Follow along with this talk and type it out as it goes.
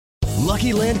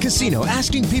Lucky Land Casino,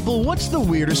 asking people, what's the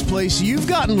weirdest place you've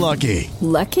gotten lucky?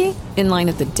 Lucky? In line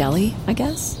at the deli, I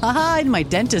guess? Aha, in my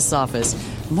dentist's office.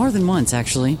 More than once,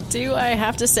 actually. Do I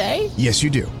have to say? Yes, you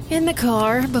do. In the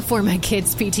car before my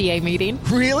kids' PTA meeting.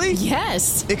 Really?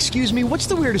 Yes. Excuse me, what's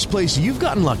the weirdest place you've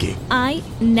gotten lucky? I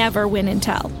never win and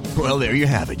tell. Well, there you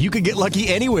have it. You can get lucky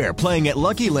anywhere, playing at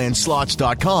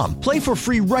LuckyLandSlots.com. Play for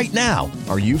free right now.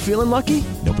 Are you feeling lucky?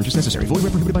 No purchase necessary. Void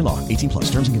where prohibited by law. 18+.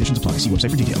 Terms and conditions apply. See website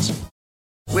for details.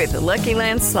 With the Lucky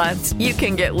Land Slots, you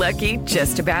can get lucky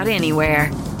just about anywhere.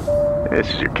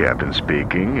 This is your captain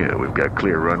speaking. We've got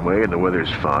clear runway and the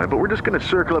weather's fine, but we're just going to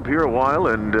circle up here a while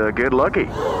and get lucky.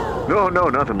 No,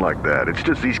 nothing like that. It's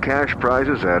just these cash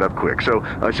prizes add up quick. So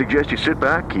I suggest you sit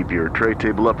back, keep your tray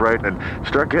table upright, and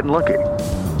start getting lucky.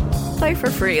 Play for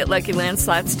free at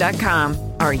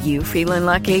LuckyLandSlots.com. Are you feeling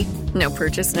lucky? No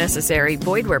purchase necessary.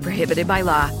 Void where prohibited by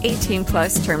law.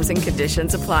 18+ terms and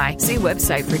conditions apply. See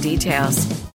website for details.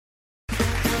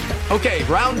 Okay,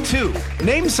 round two.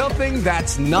 Name something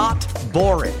that's not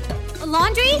boring. A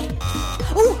laundry?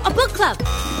 Ooh, a book club.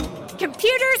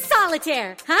 Computer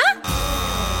solitaire, huh?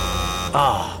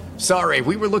 Ah, sorry,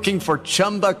 we were looking for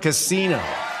Chumba Casino.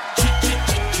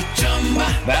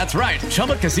 That's right,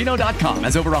 ChumbaCasino.com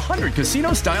has over 100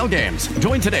 casino-style games.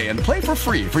 Join today and play for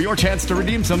free for your chance to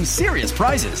redeem some serious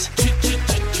prizes.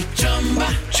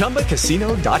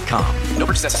 ChumbaCasino.com. No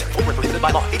purchase necessary. Void where prohibited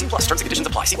by law. 18+ terms and conditions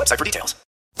apply. See website for details.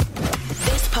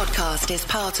 This podcast is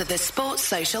part of the Sports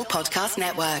Social Podcast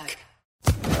Network.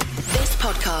 This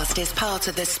podcast is part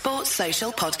of the Sports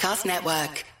Social Podcast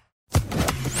Network.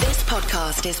 This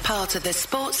podcast is part of the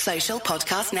Sports Social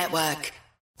Podcast Network.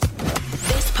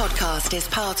 This podcast is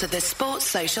part of the Sports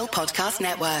Social Podcast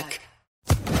Network.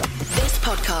 This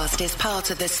podcast is part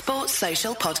of the Sports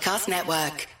Social Podcast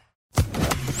Network.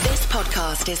 This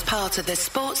podcast is part of the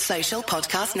Sports Social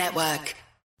Podcast Network.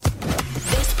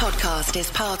 This podcast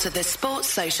is part of the Sports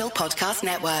Social Podcast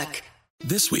Network.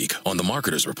 This week on The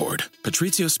Marketer's Report,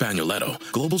 Patrizio Spagnoletto,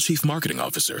 Global Chief Marketing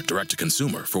Officer,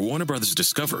 Direct-to-Consumer for Warner Brothers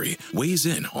Discovery, weighs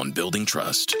in on building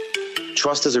trust.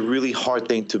 Trust is a really hard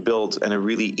thing to build and a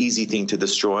really easy thing to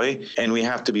destroy, and we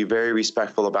have to be very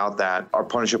respectful about that. Our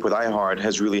partnership with iHeart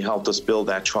has really helped us build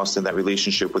that trust and that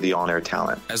relationship with the on-air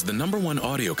talent. As the #1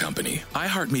 audio company,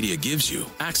 iHeartMedia gives you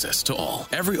access to all.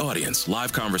 Every audience,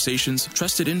 live conversations,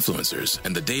 trusted influencers,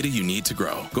 and the data you need to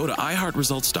grow. Go to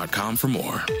iHeartResults.com for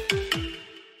more.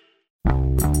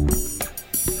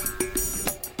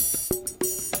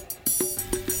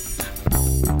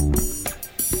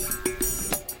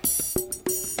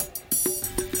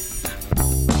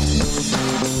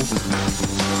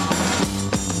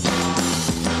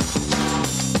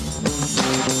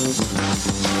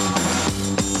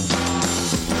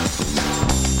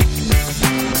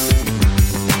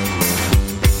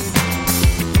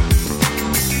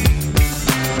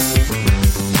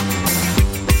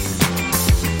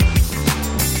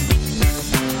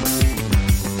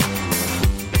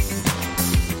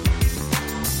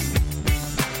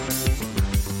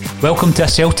 Welcome to A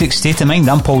Celtic State of Mind.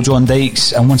 I'm Paul John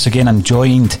Dykes, and once again I'm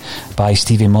joined by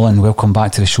Stevie Mullen. Welcome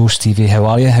back to the show, Stevie. How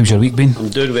are you? How's your week been? I'm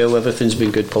doing well, everything's been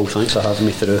good, Paul. Thanks for having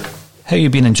me through. How you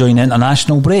been enjoying the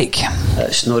international break?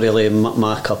 It's not really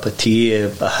my cup of tea.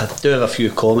 I do have a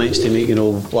few comments to make. You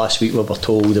know, last week we were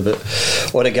told about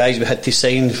all the guys we had to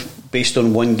sign based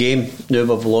on one game. Now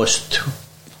we've lost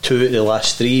 2 of the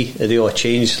last 3. They all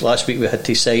changed. Last week we had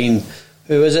to sign,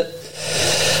 who is it?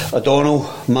 O'Donnell,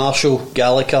 Marshall,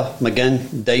 Gallagher,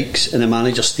 McGinn, Dykes, and the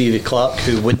manager Stevie Clark,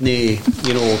 who wouldn't,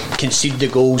 concede the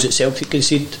goals that Celtic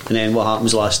conceded. And then what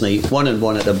happens last night?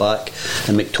 1-1 at the back,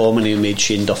 and McTominay made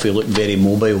Shane Duffy look very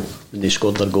mobile when they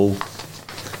scored their goal.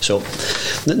 So,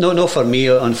 no for me,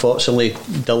 unfortunately.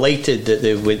 Delighted that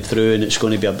they went through, and it's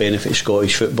going to be a benefit to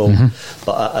Scottish football.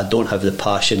 But I don't have the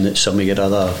passion that some of your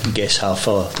other guests have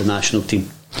for the national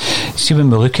team. See, when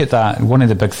we look at that, one of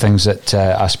the big things that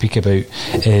I speak about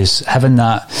is having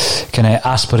that kind of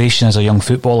aspiration as a young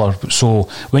footballer. So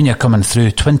when you're coming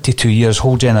through, 22 years,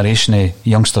 whole generation of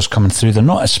youngsters coming through, they're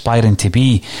not aspiring to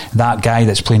be that guy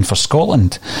that's playing for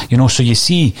Scotland. You know, so you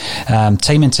see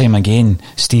time and time again,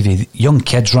 Stevie, young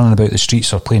kids running about the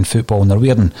streets or playing football, and they're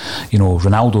wearing, you know,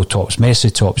 Ronaldo tops,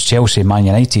 Messi tops, Chelsea, Man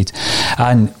United,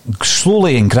 and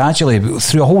slowly and gradually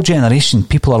through a whole generation,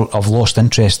 people have lost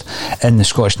interest in the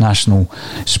Scottish national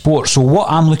sport. So what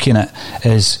I'm looking at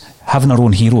is having our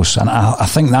own heroes, and I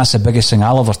think that's the biggest thing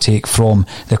I'll ever take from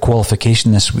the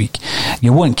qualification this week.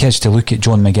 You want kids to look at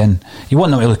John McGinn, you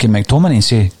want them to look at McTominay and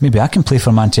say, maybe I can play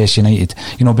for Manchester United,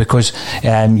 because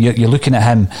you're looking at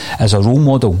him as a role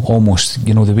model almost,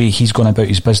 the way he's gone about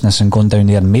his business and gone down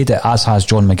there and made it, as has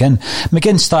John McGinn.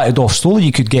 McGinn started off slowly,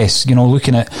 you could guess,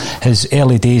 looking at his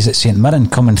early days at St Mirren,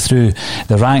 coming through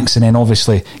the ranks, and then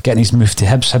obviously getting his move to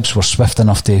Hibs. Hibs were swift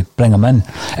enough to bring him in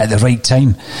at the right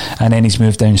time, and then he's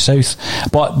moved down south.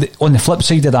 But on the flip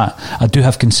side of that, I do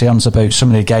have concerns about some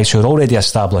of the guys who are already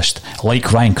established,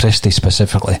 like Ryan Christie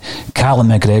specifically, Callum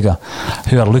McGregor,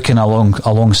 who are looking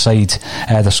alongside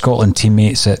the Scotland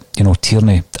teammates at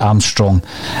Tierney, Armstrong,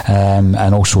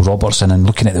 and also Robertson, and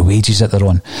looking at the wages that they're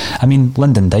on. I mean,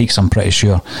 Lyndon Dykes, I'm pretty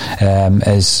sure,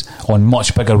 is on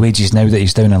much bigger wages now that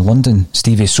he's down in London,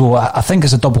 Stevie. So I think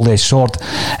it's a double-edged sword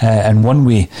in one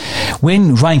way.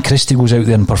 When Ryan Christie goes out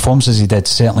there and performs as he did,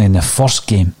 certainly in the first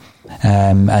game,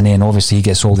 and then obviously he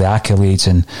gets all the accolades,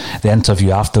 and the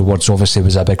interview afterwards obviously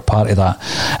was a big part of that.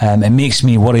 It makes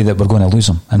me worry that we're going to lose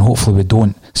him, and hopefully we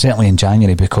don't, certainly in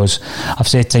January, because I've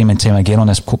said time and time again on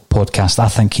this podcast, I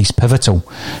think he's pivotal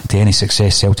to any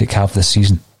success Celtic have this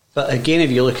season. But again,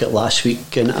 if you look at last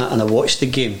week, and I watched the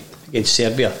game against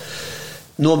Serbia,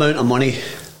 no amount of money,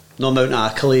 no amount of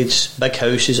accolades, big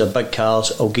houses or big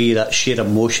cars will give you that sheer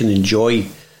emotion and joy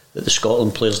that the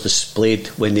Scotland players displayed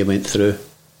when they went through.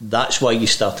 That's why you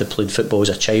started playing football as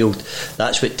a child.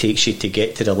 That's what takes you to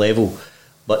get to the level.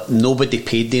 But nobody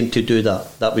paid them to do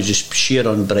that. That was just sheer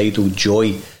unbridled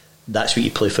joy. That's what you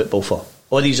play football for.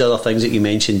 All these other things that you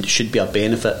mentioned should be a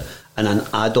benefit and an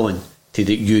add-on to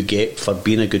that you get for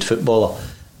being a good footballer.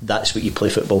 That's what you play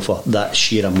football for, that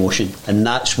sheer emotion. And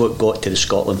that's what got to the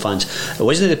Scotland fans. It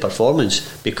wasn't the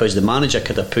performance, because the manager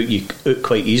could have put you out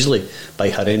quite easily by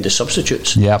horrendous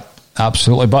substitutes. Yep.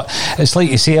 Absolutely, but it's like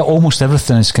you say, almost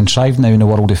everything is contrived now in the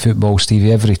world of football,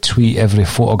 Stevie. Every tweet, every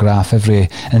photograph, every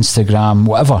Instagram,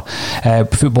 whatever,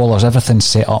 footballers, everything's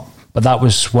set up. But that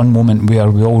was one moment where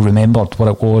we all remembered what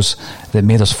it was that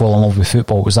made us fall in love with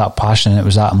football. It was that passion, it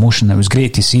was that emotion. It was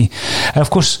great to see. And of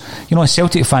course, as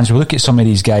Celtic fans, we look at some of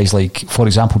these guys, like, for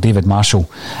example, David Marshall,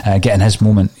 getting his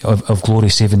moment of glory,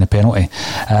 saving the penalty.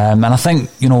 And I think,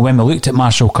 when we looked at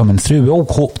Marshall coming through, we all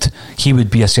hoped he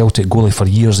would be a Celtic goalie for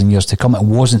years and years to come. It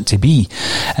wasn't to be.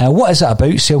 What is it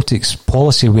about Celtic's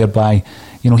policy whereby,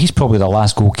 he's probably the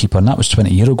last goalkeeper, and that was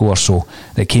 20 years ago or so,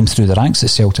 that came through the ranks at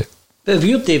Celtic? But if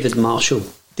you're David Marshall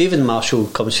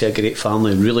comes from a great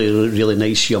family, really, really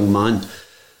nice young man.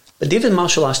 But David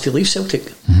Marshall asked to leave Celtic.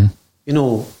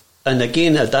 Mm-hmm. And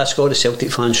again, I'd ask all the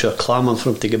Celtic fans who are clamouring for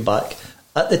him to get back.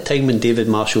 At the time when David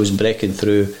Marshall was breaking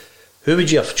through, who would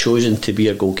you have chosen to be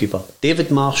your goalkeeper? David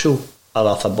Marshall or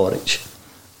Arthur Boric?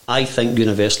 I think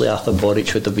universally Arthur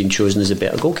Boric would have been chosen as a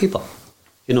better goalkeeper.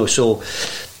 So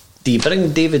do you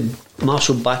bring David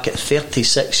Marshall back at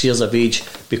 36 years of age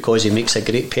because he makes a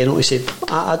great penalty save?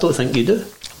 I don't think you do.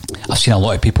 I've seen a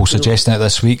lot of people suggesting it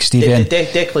this week, Stephen.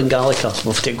 Declan Gallagher.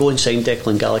 We'll have to go and sign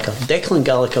Declan Gallagher. Declan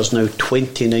Gallagher's now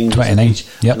 29 years of age,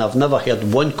 yep. And I've never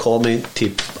heard one comment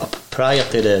prior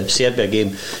to the Serbia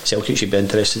game Celtic should be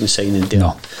interested in signing Dale.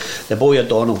 No. The boy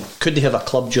O'Donnell, could they have a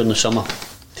club during the summer?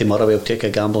 Tomorrow we'll take a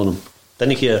gamble on him.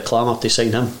 Didn't hear a clamour to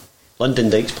sign him.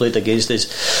 Lyndon Dykes played against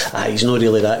us. He's not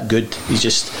really that good. He's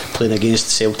just playing against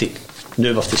Celtic. Now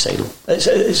we have to sign him.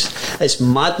 It's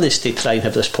madness to try and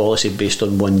have this policy based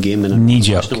on one game.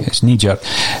 Knee-jerk. It's knee-jerk.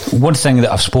 One thing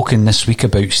that I've spoken this week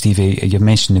about, Stevie, you've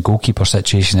mentioned the goalkeeper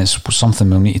situation. It's something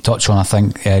we'll need to touch on, I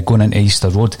think, going into Easter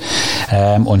Road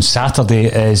on Saturday,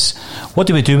 is what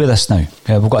do we do with this now?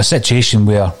 We've got a situation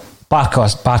where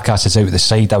Barkas is out the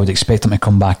side. I would expect him to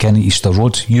come back in at Easter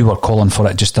Road. You were calling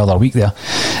for it just the other week there.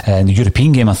 In the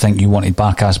European game, I think you wanted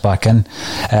Barkas back in.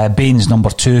 Baines number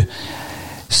 2.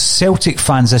 Celtic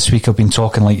fans this week have been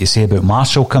talking, like you say, about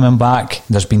Marshall coming back.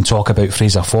 There's been talk about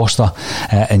Fraser Forster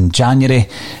in January.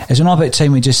 Is it not about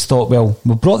time we just thought, well,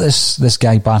 we brought this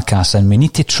guy Barkas in, we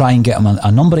need to try and get him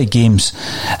a number of games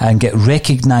and get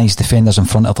recognised defenders in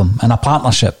front of him in a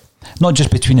partnership, not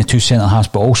just between the two centre-halves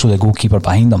but also the goalkeeper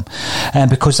behind them,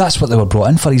 because that's what they were brought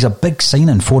in for. He's a big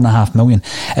signing, $4.5 million.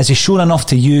 Is he shown enough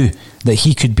to you that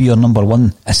he could be your number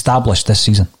one established this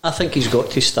season? I think he's got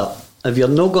to start. If you're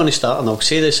not going to start, and I'll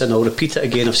say this and I'll repeat it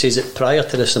again, I've said it prior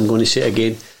to this, I'm going to say it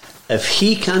again, if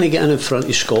he can't get in front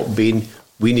of Scott Bain,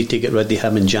 we need to get rid of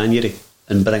him in January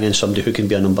and bring in somebody who can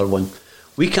be a number one.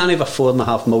 We can't have a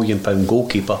 £4.5 million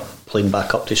goalkeeper playing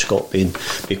back up to Scott Bain,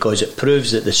 because it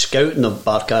proves that the scouting of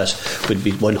Barkas would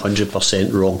be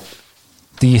 100% wrong.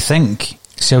 Do you think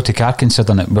Celtic are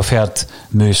considering it. We've heard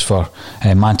moves for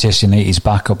Manchester United's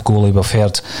backup goalie. We've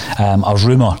heard a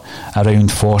rumour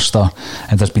around Forster,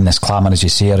 and there's been this clamour, as you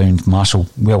say, around Marshall.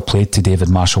 Well played to David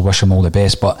Marshall, wish him all the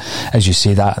best, but as you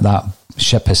say, that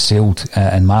ship has sailed,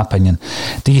 in my opinion.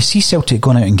 Do you see Celtic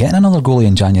going out and getting another goalie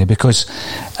in January? Because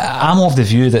I'm of the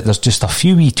view that there's just a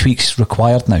few wee tweaks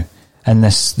required now in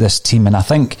this team, and I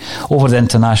think over the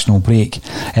international break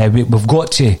we've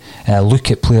got to look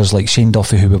at players like Shane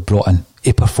Duffy, who we've brought in.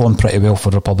 He performed pretty well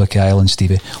for Republic of Ireland,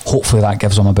 Stevie. Hopefully that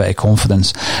gives him a bit of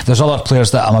confidence. There's other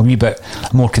players that I'm a wee bit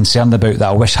more concerned about that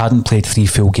I wish hadn't played 3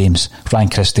 full games, Ryan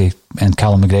Christie and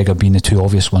Callum McGregor being the 2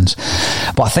 obvious ones,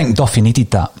 but I think Duffy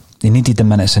needed that. He needed the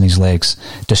minutes in his legs.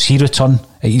 Does he return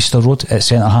at Easter Road at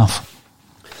centre half?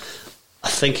 I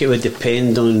think it would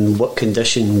depend on what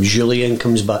condition Julian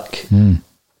comes back.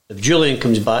 If Julian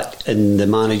comes back and the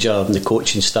manager and the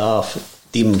coaching staff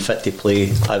deem him fit to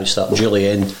play, I would start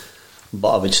Julian,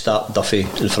 but I would start Duffy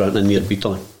in front of Nir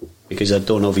Bitton, because I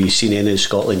don't know if you've seen any of the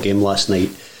Scotland game last night.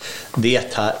 They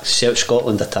attacked,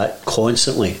 Scotland attacked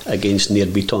constantly against Nir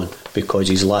Bitton because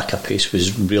his lack of pace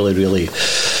was really, really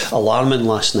alarming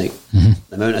last night. The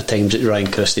amount of times that Ryan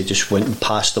Christie just went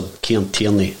past him, Kieran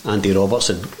Tierney, Andy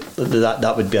Robertson,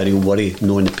 that would be a real worry,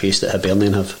 knowing the pace that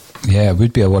Hibernian have. Yeah, it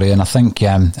would be a worry, and I think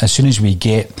as soon as we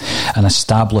get an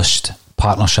established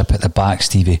partnership at the back,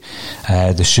 Stevie,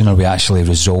 the sooner we actually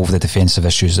resolve the defensive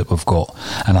issues that we've got,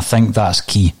 and I think that's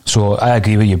key. So I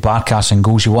agree with you. Barkas and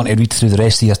goals. You want to read through the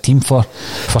rest of your team for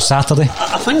Saturday?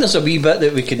 I think there's a wee bit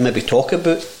that we could maybe talk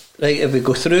about, right, if we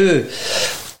go through.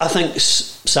 I think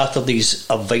Saturday's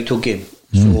a vital game.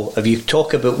 So if you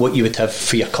talk about what you would have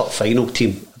for your cup final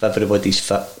team, if everybody's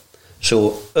fit,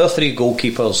 so our 3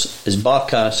 goalkeepers is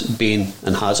Barkas, Bain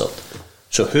and Hazard.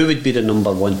 So who would be the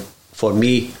number 1? For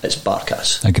me, it's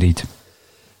Barkas. Agreed.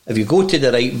 If you go to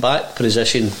the right back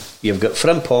position, you've got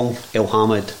Frimpong,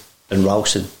 Elhamed and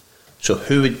Ralston. So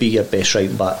who would be your best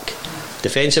right back?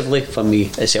 Defensively, for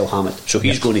me, it's Elhamed. So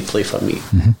he's going to play for me.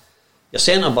 Your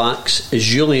centre backs is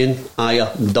Julian,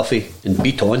 Aya, Duffy and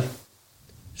Bitton.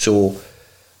 So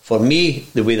for me,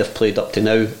 the way they've played up to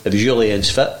now, if Julian's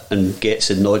fit and gets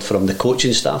the nod from the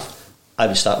coaching staff, I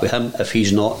would start with him. If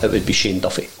he's not, it would be Shane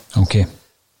Duffy. Okay.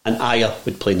 And Aya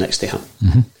would play next to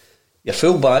him. Your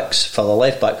full backs for the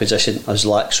left back position is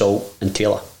Laxalt and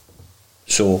Taylor.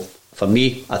 So for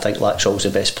me, I think Laxalt's the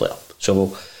best player.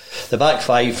 So the back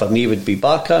 5 for me would be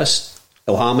Barkas,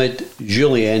 Elhamed,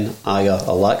 Julian, Aya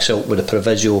or Laxalt, with a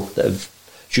proviso that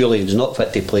if Julian's not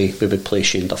fit to play, we would play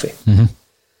Shane Duffy.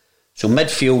 So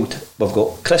midfield, we've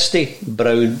got Christie,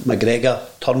 Brown, McGregor,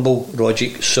 Turnbull,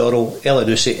 Rogic, Sorrell,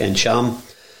 Elanusi and Sham.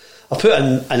 I put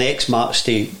in an X marks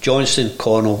to Johnson,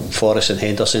 Connell, Forrest and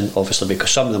Henderson, obviously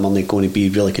because some of them aren't going to be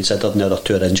really considered now, they're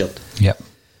 2 are injured.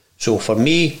 So for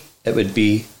me, it would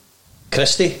be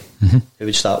Christie, who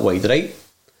would start wide right.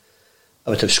 I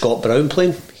would have Scott Brown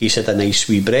playing. He's had a nice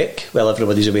wee break while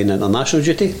everybody's away in international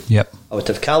duty. I would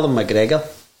have Callum McGregor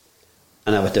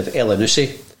and I would have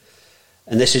Elanusi.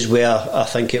 And this is where I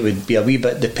think it would be a wee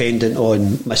bit dependent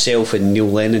on myself and Neil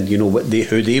Lennon, you know,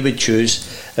 who they would choose.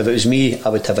 If it was me, I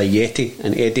would have a Yeti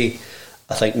and Eddie.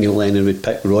 I think Neil Lennon would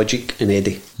pick Rogic and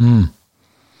Eddie.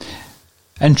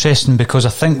 Interesting, because I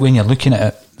think when you're looking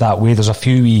at it that way, there's a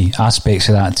few wee aspects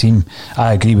of that team.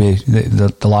 I agree with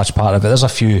the large part of it. There's a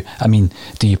few. I mean,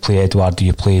 do you play Edouard? Do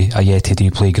you play Ayeti? Do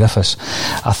you play Griffiths?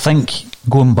 I think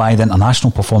going by the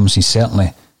international performances,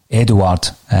 certainly Edouard,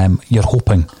 you're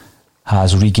hoping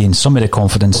has regained some of the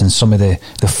confidence and some of the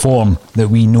form that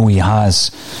we know he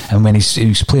has, and when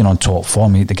he's playing on top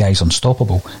form, the guy's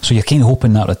unstoppable. So you're kind of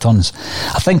hoping that returns.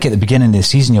 I think at the beginning of the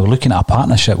season you were looking at a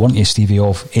partnership, weren't you, Stevie,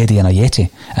 of Eddie and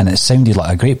Ayeti, and it sounded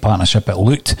like a great partnership. It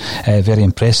looked very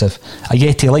impressive.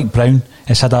 Ayeti, like Brown,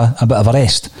 has had a bit of a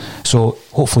rest, so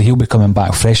hopefully he'll be coming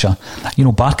back fresher. You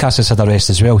know, Barkas has had a rest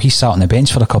as well. He sat on the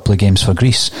bench for a couple of games for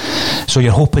Greece, so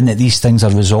you're hoping that these things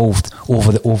are resolved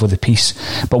over the piece.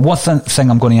 But one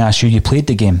thing I'm going to ask you, you played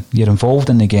the game, you're involved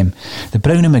in the game. The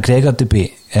Brown and McGregor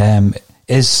debate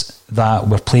is that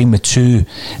we're playing with 2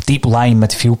 deep line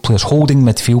midfield players, holding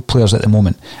midfield players at the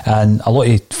moment, and a lot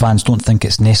of fans don't think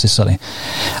it's necessary.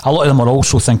 A lot of them are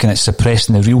also thinking it's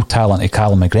suppressing the real talent of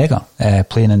Callum McGregor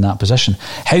playing in that position.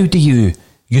 How do you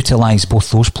utilise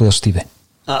both those players, Stevie?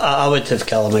 I would have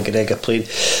Callum McGregor playing.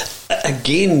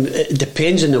 Again, it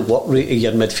depends on the work rate of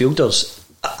your midfielders.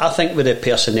 I think with the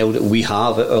personnel that we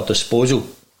have at our disposal,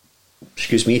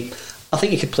 I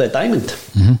think you could play a diamond.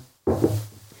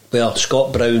 Well,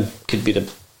 Scott Brown could be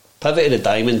the pivot of the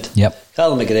diamond.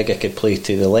 Callum McGregor could play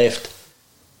to the left.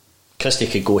 Christie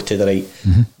could go to the right.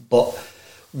 But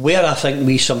where I think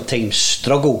we sometimes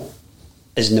struggle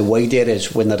is in the wide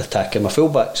areas when they're attacking my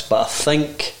fullbacks. But I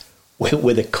think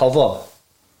with the cover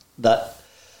that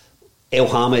El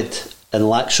Hamid and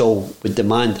Laxall would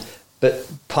demand, but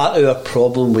part of our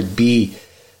problem would be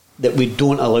that we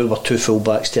don't allow our two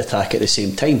fullbacks to attack at the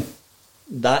same time.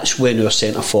 That's when our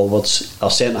centre-half,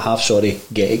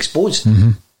 get exposed.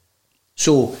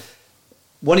 So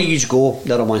one of yous go,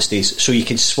 the other one stays. So you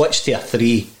can switch to a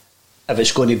 3 if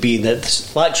it's going to be that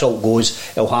Laxall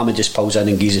goes, El Hamid just pulls in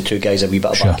and gives the two guys a wee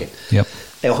bit of backing. Yep.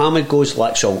 El Hamid goes,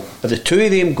 Laxall. If the two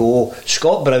of them go,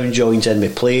 Scott Brown joins in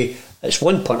with play, it's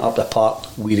one punt up the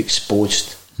park, we're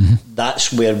exposed.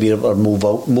 That's where we're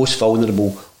most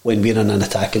vulnerable when we're in an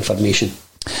attacking formation.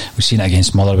 We've seen it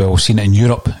against Motherwell, we've seen it in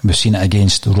Europe, we've seen it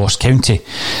against Ross County.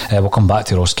 We'll come back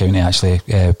to Ross County actually,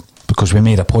 because we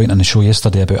made a point on the show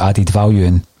yesterday about added value,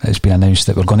 and it's been announced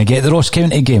that we're going to get the Ross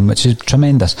County game, which is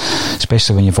tremendous,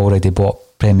 especially when you've already bought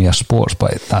Premier Sports.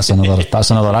 But that's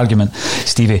another argument,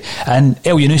 Stevie. And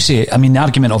El Yunusi, I mean, the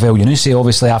argument of El Yunusi,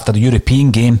 obviously after the European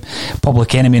game,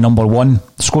 public enemy number 1,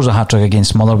 scores a hat-trick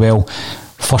against Motherwell,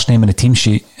 first name in the team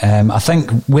sheet. I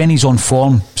think when he's on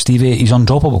form, Stevie, he's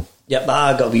undroppable. Yep,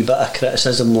 I got a wee bit of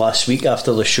criticism last week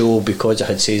after the show because I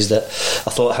had said that I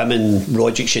thought him and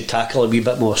Rogic should tackle a wee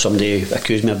bit more. Somebody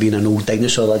accused me of being an old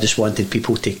dinosaur. I just wanted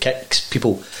people to kick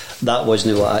people. That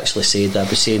wasn't what I actually said. I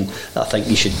was saying that I think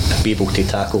you should be able to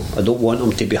tackle. I don't want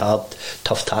them to be hard,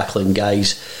 tough tackling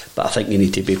guys, but I think you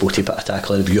need to be able to put a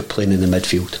tackle in if you're playing in the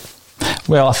midfield.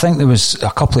 Well, I think there was a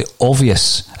couple of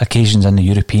obvious occasions in the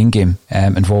European game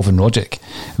involving Rogic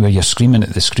where you're screaming at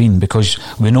the screen because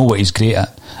we know what he's great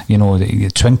at. You know, the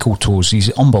twinkle toes,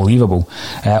 he's unbelievable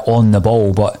on the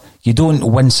ball, but you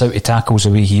don't wince out of tackles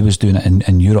the way he was doing it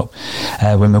in Europe.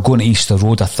 When we're going to Easter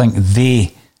Road, I think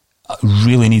they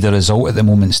really need a result at the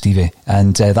moment, Stevie,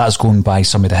 and that's going by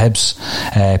some of the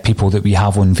Hibs people that we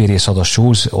have on various other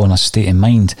shows on A State of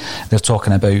Mind. They're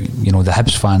talking about, you know, the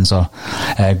Hibs fans are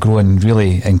growing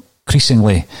really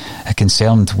increasingly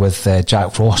concerned with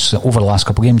Jack Ross over the last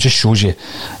couple of games. Just shows you,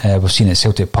 we've seen at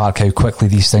Celtic Park how quickly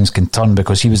these things can turn,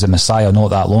 because he was the Messiah not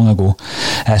that long ago.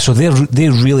 So they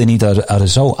really need a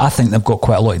result. I think they've got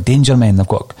quite a lot of danger men. They've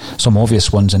got some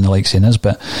obvious ones in the likes of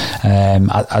Nisbet.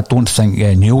 I don't think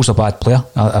Newell's a bad player.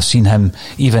 I've seen him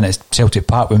even at Celtic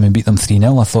Park when we beat them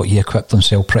 3-0. I thought he equipped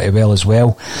himself pretty well as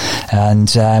well.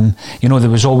 And you know, there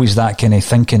was always that kind of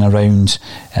thinking around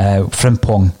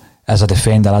Frimpong as a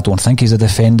defender. I don't think he's a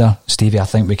defender, Stevie. I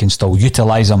think we can still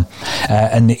utilise him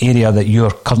in the area that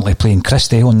you're currently playing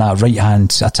Christie on, that right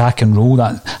hand attacking role.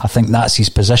 That I think that's his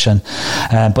position.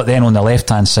 But then on the left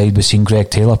hand side, we've seen Greg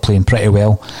Taylor playing pretty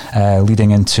well,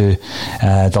 leading into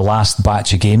the last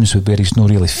batch of games where he's not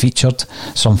really featured.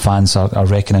 Some fans are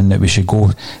reckoning that we should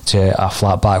go to a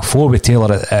flat back 4 with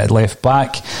Taylor at left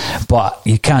back, but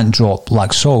you can't drop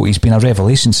Laxall. He's been a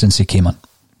revelation since he came in.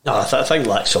 No, I think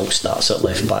Laxall starts at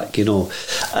left back. You know,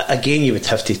 again, you would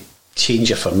have to change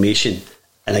your formation,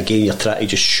 and again, you're trying to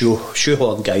just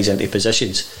shoehorn guys into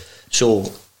positions.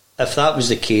 So, if that was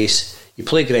the case, you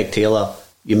play Greg Taylor,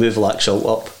 you move Laxall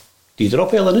up. Do you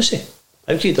drop El Yunusi?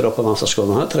 How do you drop him after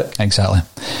scoring a hat-trick? Exactly.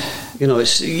 You know,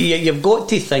 you've got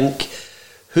to think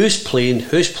who's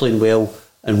playing well,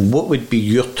 and what would be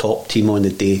your top team on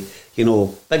the day. You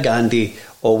know, Big Andy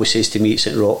always says to me at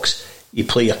St Roch's, you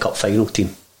play your cup final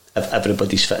team if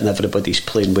everybody's fit and everybody's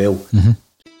playing well.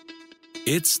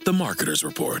 It's the Marketer's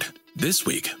Report. This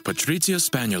week, Patrizia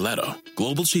Spagnoletto,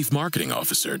 Global Chief Marketing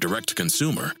Officer, Direct to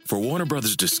Consumer for Warner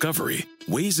Brothers Discovery,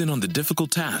 weighs in on the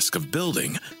difficult task of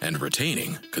building and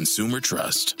retaining consumer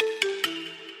trust.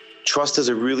 Trust is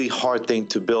a really hard thing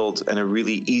to build and a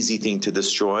really easy thing to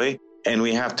destroy, and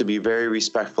we have to be very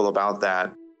respectful about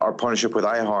that. Our partnership with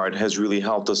iHeart has really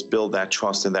helped us build that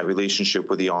trust and that relationship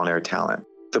with the on-air talent.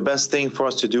 The best thing for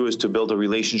us to do is to build a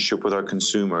relationship with our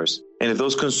consumers. And if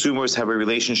those consumers have a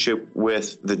relationship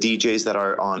with the DJs that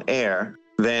are on air,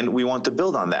 then we want to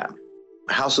build on that.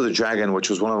 House of the Dragon, which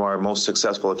was one of our most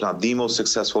successful, if not the most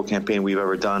successful campaign we've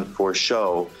ever done for a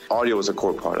show, audio was a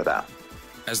core part of that.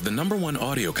 As the #1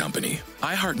 audio company,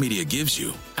 iHeartMedia gives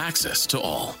you access to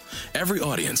all. Every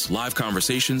audience, live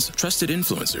conversations, trusted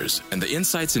influencers, and the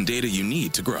insights and data you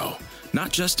need to grow.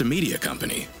 Not just a media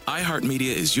company,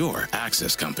 iHeartMedia is your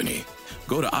access company.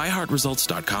 Go to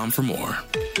iHeartResults.com for more.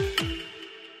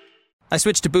 I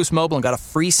switched to Boost Mobile and got a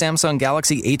free Samsung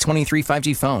Galaxy A23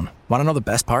 5G phone. Want to know the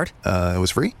best part? It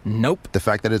was free? Nope. The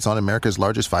fact that it's on America's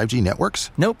largest 5G networks?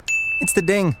 Nope. It's the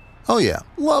ding. Oh yeah,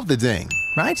 love the ding.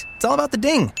 Right? It's all about the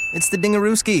ding. It's the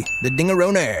dingarooski, the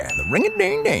dingarona, the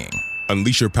ring-a-ding-ding.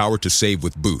 Unleash your power to save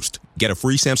with Boost. Get a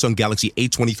free Samsung Galaxy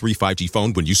A23 5G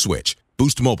phone when you switch.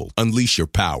 Boost Mobile. Unleash your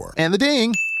power. And the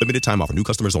ding. Limited time offer. New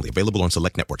customers only. Available on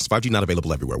select networks. 5G not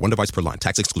available everywhere. One device per line.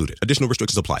 Tax excluded. Additional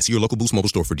restrictions apply. See your local Boost Mobile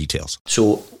store for details.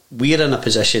 So we're in a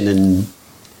position on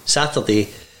Saturday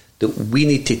that we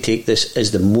need to take this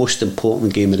as the most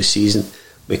important game of the season.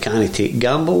 We can't take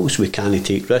gambles. We can't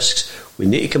take risks. We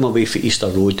need to come away for Easter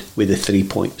Road with the 3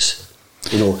 points.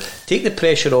 Take the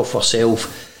pressure off ourselves.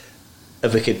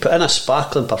 If we could put in a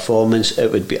sparkling performance,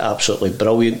 it would be absolutely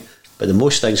brilliant. But the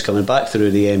most things coming back through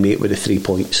the M8 with the 3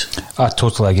 points. I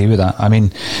totally agree with that. I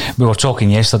mean, we were talking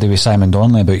yesterday with Simon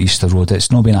Donnelly about Easter Road.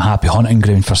 It's not been a happy hunting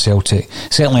ground for Celtic,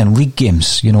 certainly in league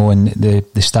games. And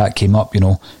the stat came up,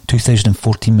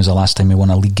 2014 was the last time we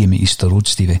won a league game at Easter Road,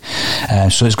 Stevie.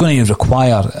 So it's going to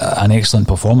require an excellent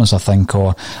performance, I think,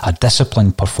 or a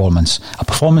disciplined performance. A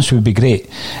performance would be great.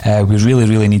 We really,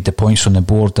 really need the points on the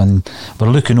board, and we're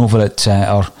looking over at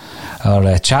our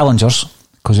challengers,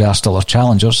 because we are still our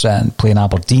challengers, and playing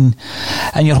Aberdeen.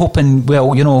 And you're hoping,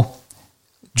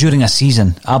 during a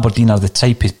season, Aberdeen are the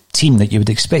type of team that you would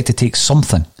expect to take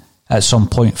something at some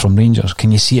point from Rangers.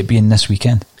 Can you see it being this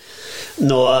weekend?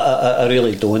 No, I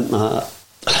really don't.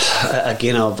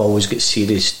 Again, I've always got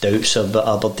serious doubts about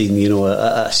Aberdeen.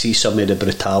 I see some of the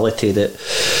brutality that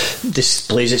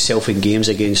displays itself in games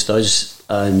against us.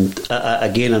 And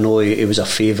again, I know he was a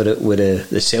favourite with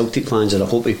the Celtic fans, and I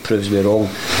hope he proves me wrong.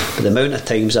 But the amount of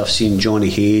times I've seen Johnny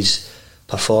Hayes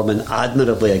performing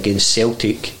admirably against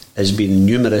Celtic has been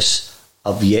numerous.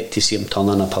 I've yet to see him turn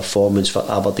on a performance for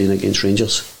Aberdeen against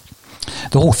Rangers.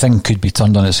 The whole thing could be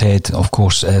turned on its head, of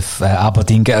course, if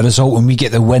Aberdeen get a result and we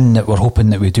get the win that we're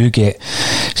hoping that we do get.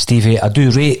 Stevie, I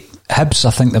do rate Hibs.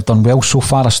 I think they've done well so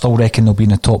far. I still reckon they'll be in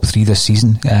the top 3 this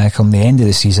season, come the end of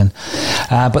the season.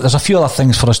 But there's a few other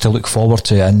things for us to look forward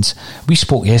to, and we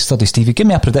spoke yesterday, Stevie. Give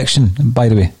me a prediction, by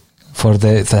the way, for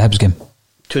the Hibs game.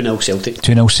 2-0 Celtic.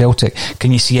 2-0 Celtic.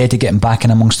 Can you see Eddie getting back in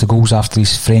amongst the goals after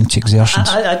his French exertions?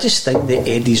 I just think that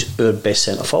Eddie's our best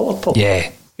centre forward, Paul.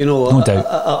 Yeah. No doubt.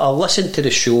 I listen to the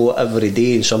show every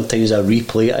day, and sometimes I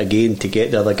replay it again to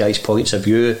get the other guy's points of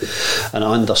view, and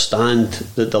I understand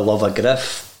that the love of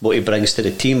Griff, what he brings to the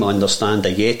team. I understand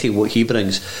Ayeti, what he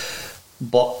brings.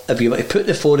 But if you were to put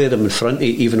the four of them in front of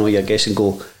you, even though you're guessing,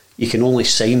 go, you can only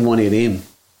sign one of them,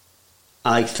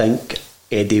 I think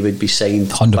Eddie would be signed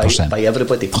 100%. By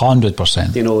everybody.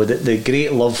 100%. The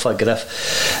great love for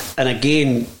Griff. And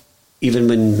again, even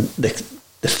when the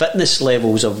fitness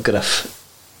levels of Griff,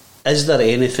 is there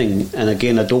anything, and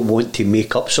again, I don't want to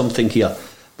make up something here,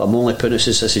 but I'm only putting this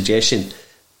as a suggestion,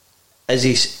 is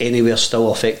he anywhere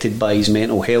still affected by his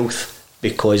mental health?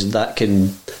 Because that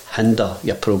can hinder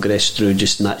your progress through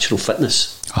just natural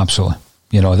fitness. Absolutely.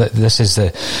 This is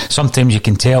sometimes you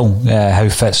can tell how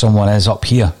fit someone is up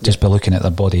here just by looking at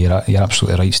their body. You're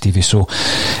absolutely right, Stevie. So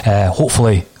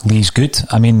hopefully Lee's good.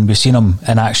 I mean, we've seen him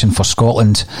in action for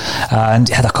Scotland, and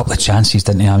he had a couple of chances,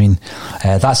 didn't he? I mean,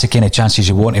 that's the kind of chances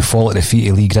you want to fall at the feet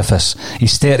of Lee Griffiths.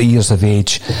 He's 30 years of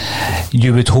age.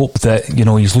 You would hope that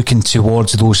he's looking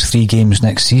towards those 3 games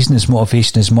next season as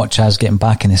motivation, as much as getting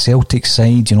back in the Celtic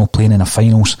side, playing in the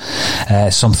finals.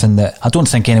 Something that I don't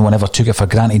think anyone ever took it for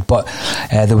granted, but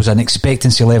there was an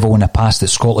expectancy level in the past that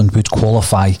Scotland would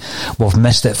qualify. We've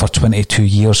missed it for 22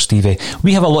 years, Stevie.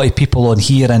 We have a lot of people on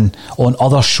here and on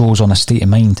other shows on A State of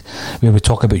Mind where we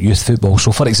talk about youth football.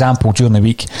 So for example, during the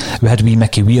week we had wee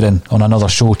Mickey Weirin on another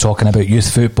show talking about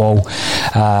youth football,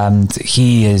 and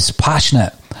he is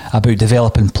passionate about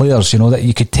developing players. That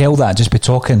you could tell that just by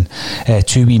talking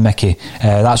to wee Mickey.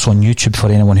 That's on YouTube for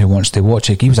anyone who wants to watch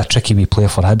it. He was a tricky wee player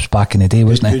for Hibs back in the day,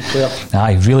 wasn't he? Good player.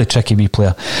 Aye, really tricky wee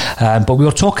player. But we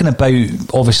were talking about,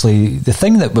 obviously, the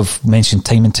thing that we've mentioned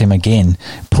time and time again,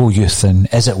 pro youth, and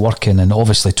is it working? And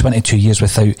obviously 22 years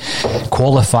without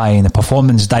qualifying. The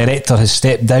performance director has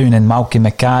stepped down in Malcolm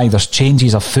Mackay. There's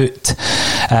changes afoot.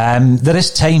 There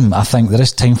is time, I think, there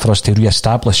is time for us to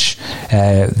re-establish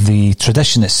the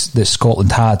tradition that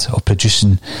Scotland had of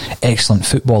producing excellent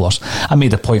footballers. I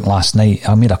made a point last night.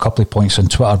 I made a couple of points on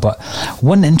Twitter, but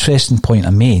one interesting point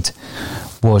I made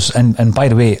was, and by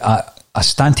the way, I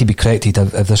stand to be corrected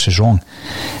if this is wrong,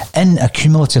 in a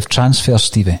cumulative transfer,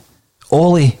 Stevie,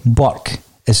 Ollie Burke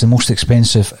is the most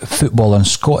expensive footballer in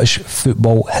Scottish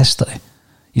football history.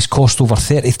 He's cost over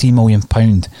 £33 million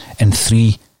in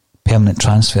 3 permanent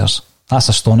transfers. That's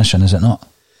astonishing, is it not?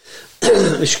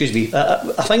 Excuse me.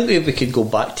 I think we could go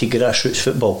back to grassroots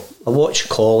football. I watched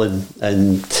Colin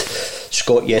and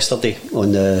Scott yesterday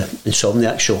on the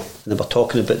Insomniac show, and they were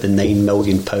talking about the £9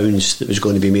 million that was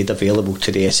going to be made available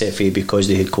to the SFA because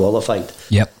they had qualified.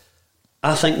 Yep.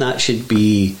 I think that should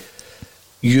be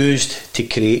used to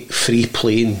create free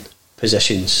playing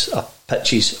positions,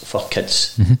 pitches for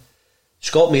kids. Mm-hmm.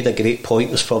 Scott made a great point.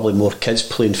 There's probably more kids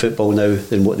playing football now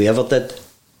than what they ever did,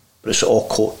 but it's all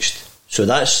coached. So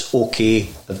that's okay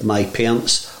if my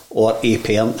parents or a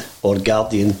parent or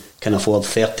guardian can afford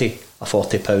 £30 or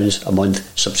 £40 a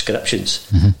month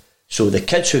subscriptions. So the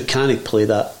kids who can't play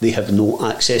that, they have no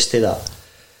access to that.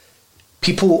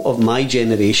 People of my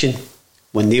generation,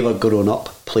 when they were growing up,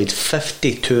 played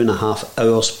 52.5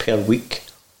 hours per week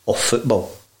of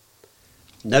football.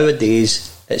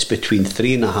 Nowadays, it's between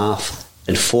 3.5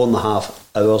 and 4.5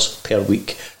 hours per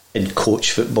week in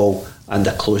coach football and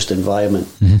a closed environment.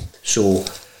 So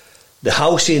the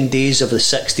halcyon days of the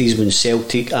 60s when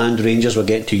Celtic and Rangers were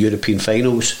getting to European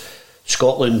finals,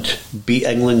 Scotland beat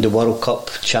England, the World Cup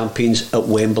champions at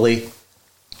Wembley.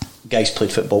 Guys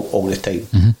played football all the time.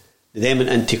 They then went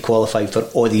in to qualify for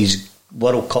all these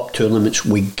World Cup tournaments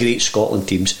with great Scotland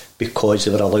teams because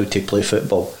they were allowed to play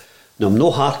football. Now, I'm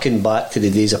no harking back to the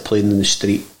days of playing in the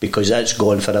street, because that's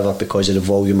gone forever because of the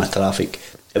volume of traffic.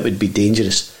 It would be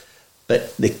dangerous.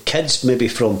 But the kids maybe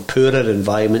from poorer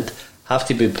environment have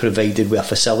to be provided with a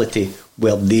facility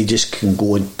where they just can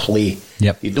go and play.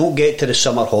 You don't get to the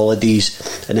summer holidays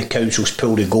and the councils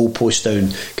pull the goalposts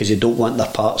down because they don't want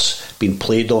their parts being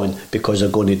played on because they're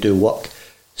going to do work.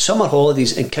 Summer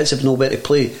holidays and kids have nowhere to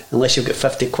play unless you've got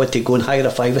 50 quid to go and hire a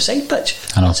five-a-side pitch.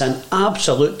 It's an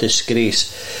absolute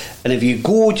disgrace. And if you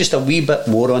go just a wee bit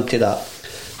more onto that,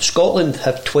 Scotland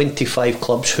have 25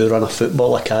 clubs who run a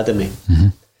football academy.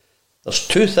 There's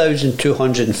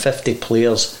 2,250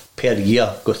 players per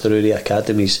year go through the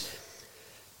academies.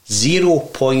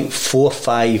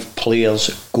 0.45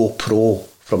 players go pro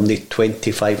from the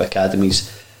 25 academies.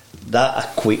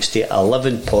 That equates to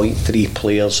 11.3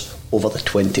 players over the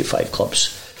 25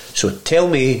 clubs. So tell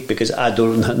me, because I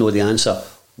don't know the answer,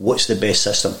 what's the best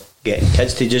system? Getting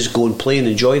kids to just go and play and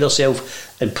enjoy themselves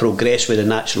and progress with the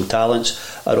natural talents,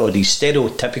 or all these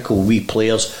stereotypical wee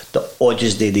players that all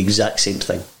just do the exact same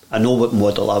thing? I know what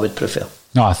model I would prefer.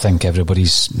 No, I think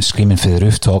everybody's screaming for the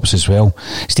rooftops as well.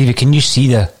 Stevie, can you see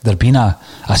there being a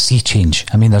sea change?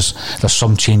 I mean, there's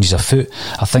some changes afoot.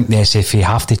 I think the SFA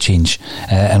have to change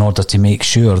in order to make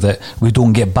sure that we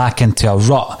don't get back into a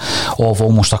rut of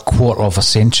almost a quarter of a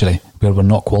century where we're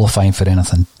not qualifying for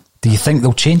anything. Do you think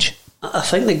they'll change? I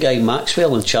think the guy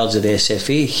Maxwell in charge of the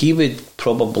SFA, he would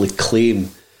probably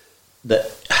claim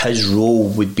that his role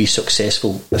would be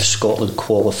successful if Scotland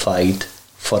qualified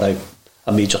for a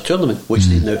major tournament, which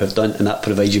they now have done, and that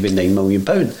provides you with £9 million.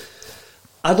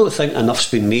 I don't think enough's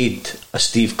been made of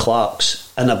Steve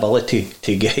Clarke's inability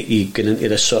to get you going into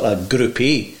this sort of Group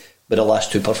A with the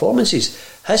last two performances.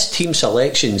 His team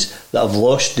selections that have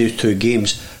lost those two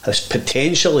games has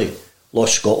potentially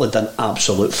lost Scotland an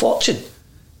absolute fortune.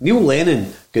 Neil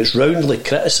Lennon gets roundly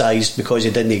criticised because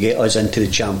he didn't get us into the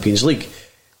Champions League.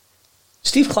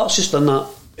 Steve Clarke's just done that.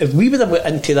 If we would have went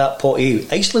into that pot A,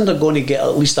 Iceland are going to get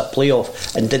at least a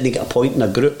playoff and didn't get a point in a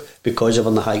group because of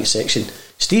in the high section.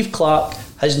 Steve Clarke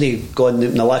hasn't gone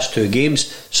in the last two games,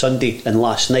 Sunday and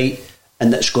last night,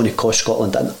 and that's going to cost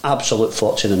Scotland an absolute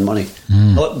fortune in money.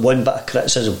 Not one bit of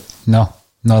criticism. No,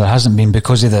 there hasn't been,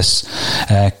 because of this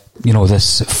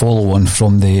this follow-on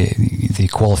from the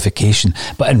qualification.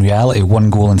 But in reality, 1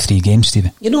 goal in 3 games,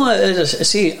 Stephen. I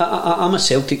say, I'm a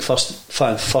Celtic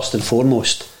fan first and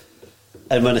foremost.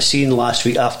 And when I seen last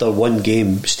week after one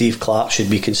game, Steve Clarke should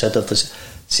be considered the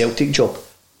Celtic job.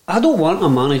 I don't want a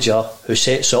manager who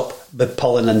sets up by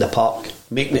pulling in the park,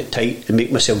 making it tight and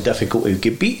make myself difficult to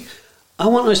get beat. I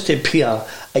want us to be an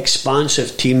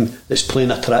expansive team that's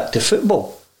playing attractive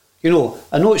football. I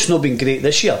know it's not been great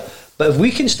this year, but if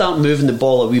we can start moving the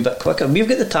ball a wee bit quicker, we've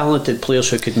got the talented players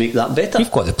who could make that better. We've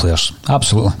got the players,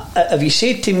 absolutely. If you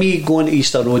said to me going to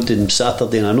Easter Road on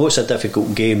Saturday, and I know it's a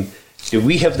difficult game, do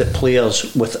we have the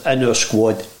players within our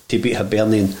squad to beat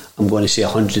Hibernian? I'm going to say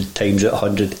 100 times out of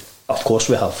 100. Of course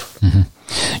we have.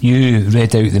 You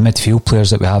read out the midfield players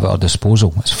that we have at our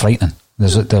disposal. It's frightening.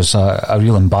 There's a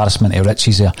real embarrassment of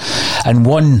riches there. And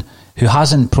one who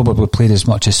hasn't probably played as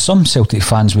much as some Celtic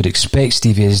fans would expect,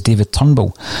 Stevie, is David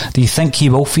Turnbull. Do you think he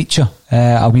will feature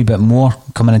a wee bit more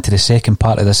coming into the second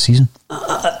part of this season?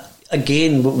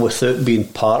 Again, without being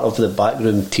part of the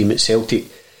backroom team at Celtic,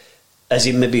 has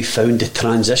he maybe found the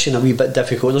transition a wee bit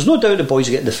difficult? There's no doubt the boys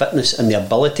get the fitness and the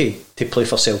ability to play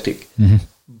for Celtic,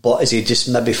 but has he just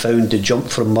maybe found the jump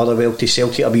from Motherwell to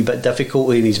Celtic a wee bit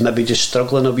difficult, and he's maybe just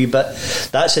struggling a wee bit?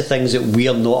 That's the things that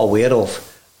we're not aware of.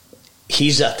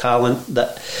 He's a talent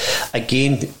that,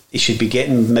 again, he should be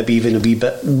getting maybe even a wee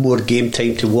bit more game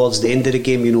time towards the end of the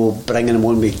game, bringing him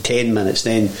on with 10 minutes,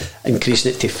 then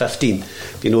increasing it to 15.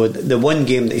 The one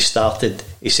game that he started,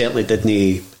 he certainly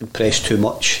didn't impress too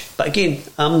much. But again,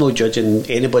 I'm not judging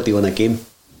anybody on a game.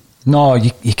 No,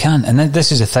 you can't. And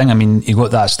this is the thing. I mean, he got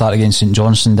that start against St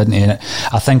Johnstone, didn't he? And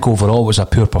I think overall it was a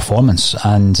poor performance.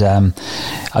 And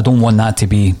I don't want that to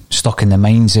be stuck in the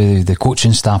minds of the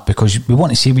coaching staff, because we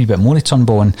want to see a wee bit more of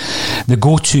Turnbull. And the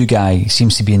go-to guy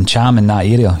seems to be in Cham in that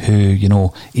area, who, you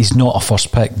know, he's not a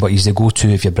first pick, but he's the go-to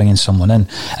if you're bringing someone in.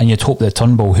 And you'd hope that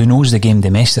Turnbull, who knows the game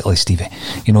domestically, Stevie,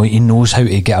 you know, he knows how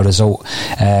to get a result,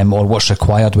 or what's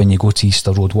required when you go to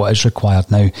Easter Road, what is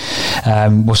required now.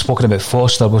 We've spoken about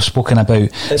Foster, we've spoken about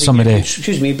some of the...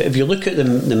 Excuse me, but if you look at the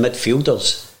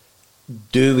midfielders,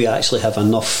 do we actually have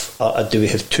enough, or do we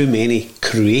have too many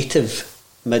creative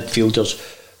midfielders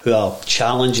who are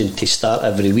challenging to start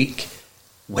every week,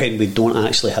 when we don't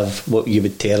actually have what you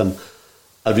would term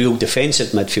a real defensive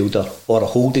midfielder or a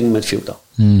holding midfielder?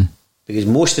 Because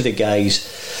most of the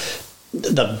guys,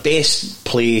 their best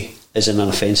play is in an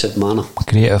offensive manner.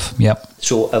 Creative, yep.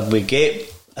 So if we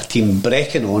get a team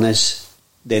breaking on us,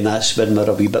 then that's when we're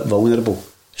a wee bit vulnerable.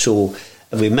 So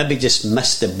if we maybe just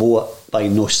missed the boat by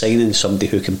no signing somebody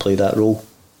who can play that role.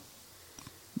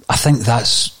 I think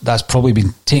that's probably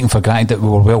been taken for granted, that we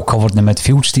were well covered in the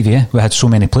midfield, Stevie. We had so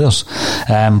many players,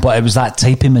 but it was that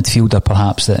type of midfielder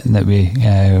perhaps that we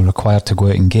required to go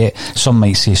out and get. Some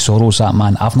might say Sorrow's that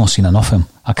man. I've not seen enough of him.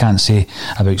 I can't say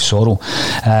about Sorrow.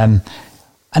 An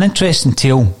interesting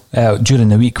tale during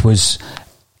the week was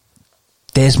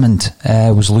Desmond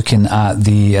was looking at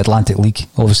the Atlantic League.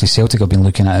 Obviously Celtic have been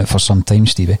looking at it for some time,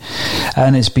 Stevie,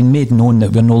 and it's been made known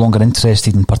that we're no longer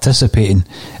interested in participating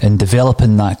in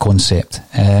developing that concept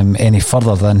any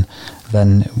further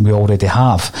than we already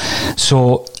have.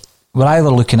 So we're either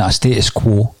looking at a status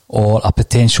quo or a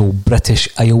potential British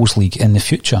Isles League in the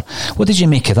future. What did you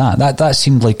make of that? That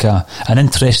seemed like an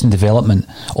interesting development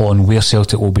on where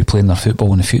Celtic will be playing their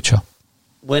football in the future.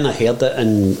 When I heard it,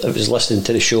 and I was listening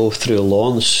to the show through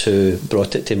Lawrence, who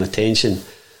brought it to my attention,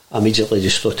 I immediately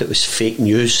just thought it was fake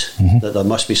news, that there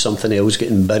must be something else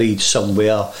getting buried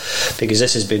somewhere, because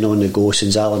this has been on the go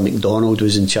since Alan McDonald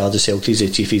was in charge of Celtic as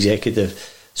the chief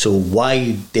executive. So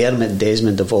why Dermot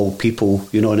Desmond of all people,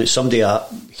 you know, and it's somebody I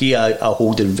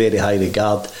hold in very high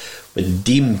regard, would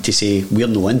deem to say we're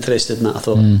no interested in that. I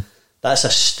thought that's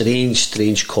a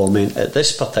strange comment at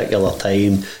this particular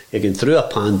time. You're going through a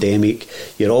pandemic,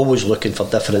 you're always looking for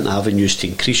different avenues to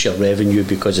increase your revenue,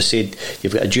 because I said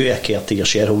you've got a duty of care to your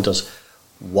shareholders.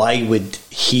 Why would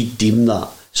he deem that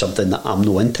something that I'm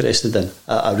no interested in?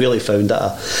 I really found that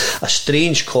a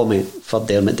strange comment for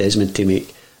Dermot Desmond to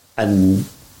make, and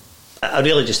I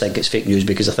really just think it's fake news,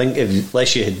 because I think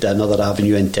unless you had another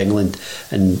avenue into England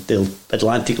and the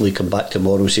Atlantic League come back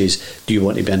tomorrow and says, do you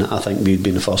want to be in it, I think we'd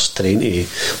be in the first train to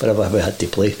wherever we had to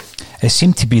play. It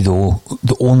seemed to be, though,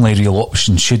 the only real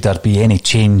option, should there be any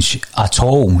change at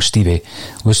all, Stevie,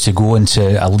 was to go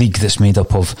into a league that's made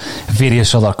up of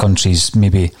various other countries,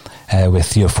 maybe with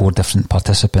 3 or 4 different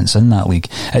participants in that league.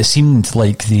 It seemed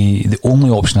like the only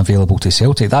option available to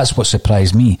Celtic. That's what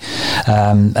surprised me.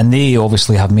 And they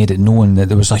obviously have made it known that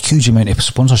there was a huge amount of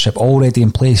sponsorship already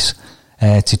in place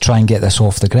to try and get this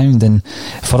off the ground. And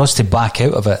for us to back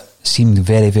out of it seemed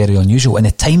very, very unusual, and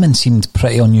the timing seemed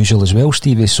pretty unusual as well,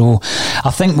 Stevie. So I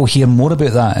think we'll hear more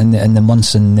about that in the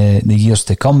months and the years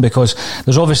to come, because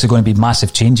there's obviously going to be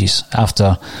massive changes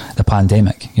after the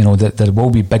pandemic. You know, that there will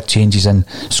be big changes in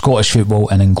Scottish football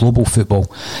and in global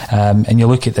football, and you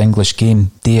look at the English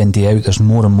game day in, day out, there's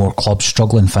more and more clubs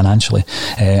struggling financially,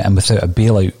 and without a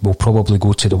bailout will probably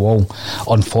go to the wall,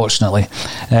 unfortunately.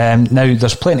 Now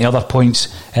there's plenty of other points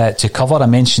to cover. I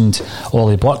mentioned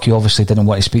Ollie Burke. You obviously didn't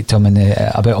want to speak to him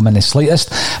about him in the slightest,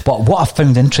 but what I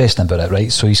found interesting about it,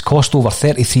 right, so he's cost over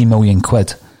 33 million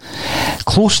quid,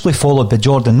 closely followed by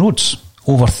Jordan Rhodes,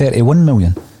 over 31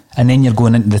 million, and then you're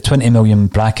going into the 20 million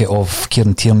bracket of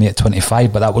Kieran Tierney at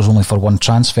 25, but that was only for one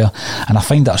transfer, and I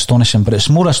find that astonishing. But it's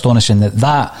more astonishing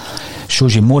that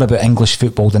shows you more about English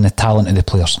football than the talent of the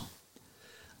players.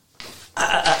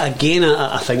 Again,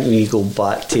 I think when you go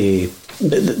back to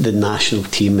the national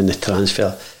team and the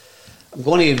transfer, I'm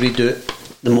going to redo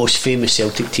the most famous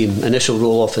Celtic team, and this will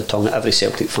roll off the tongue of every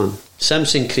Celtic fan.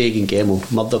 Simpson, Craig and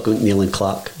Gemmell, Murdoch, Neil and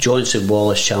Clark, Johnson,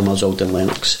 Wallace, Chalmers, Alden,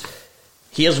 Lennox.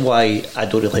 Here's why I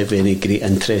don't really have any great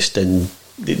interest in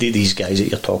these guys that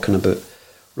you're talking about.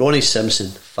 Ronnie Simpson,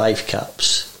 5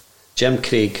 caps. Jim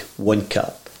Craig, 1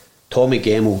 cap. Tommy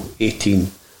Gemmell,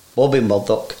 18. Bobby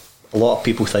Murdoch, a lot of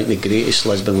people think the greatest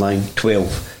Lisbon Lion,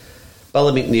 12.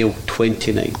 Billy McNeil,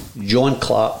 29. John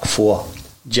Clark, 4.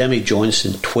 Jimmy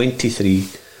Johnson, 23.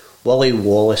 Willie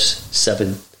Wallace,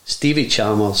 7. Stevie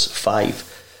Chalmers,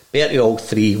 5. Bertie Auld,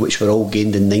 3, which were all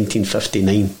gained in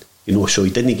 1959. You know, so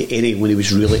he didn't get any when he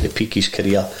was really at the peak of his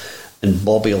career. And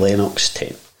Bobby Lennox,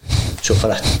 10. So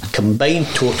for a combined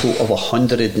total of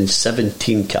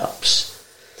 117 caps.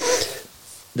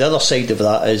 The other side of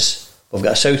that is we've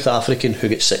got a South African who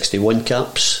gets 61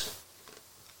 caps,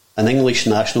 an English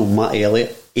national, Matt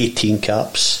Elliott, 18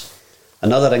 caps,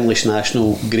 another English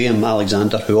national, Graham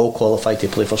Alexander, who all qualified to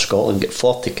play for Scotland, get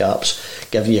 40 caps,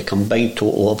 giving you a combined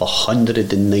total of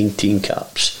 119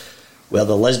 caps, where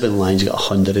the Lisbon Lions got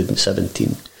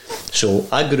 117. So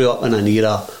I grew up in an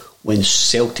era when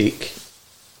Celtic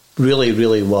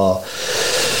really were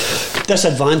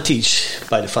disadvantaged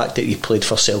by the fact that he played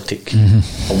for Celtic.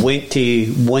 I went to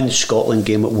one Scotland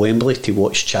game at Wembley to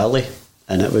watch Charlie,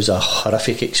 and it was a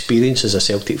horrific experience as a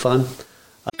Celtic fan.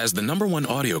 As the #1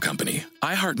 audio company,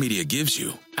 iHeartMedia gives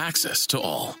you access to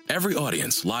all. Every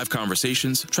audience, live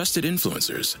conversations, trusted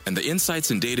influencers, and the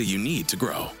insights and data you need to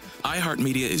grow.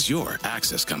 iHeartMedia is your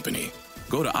access company.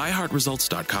 Go to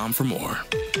iHeartResults.com for more.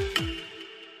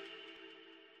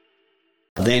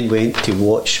 I then went to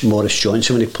watch Maurice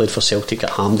Johnson when he played for Celtic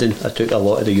at Hampden. I took a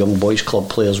lot of the young boys club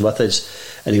players with us,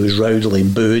 and he was roundly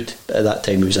booed. But at that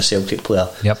time he was a Celtic player.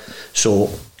 So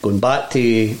going back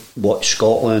to watch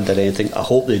Scotland or anything, I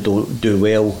hope they don't do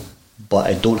well, but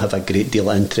I don't have a great deal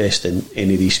of interest in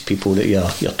any of these people that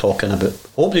you're talking about.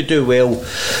 Hope they do well,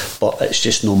 but it's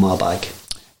just no my bag.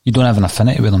 You don't have an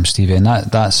affinity with them, Stevie, and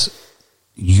that's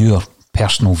your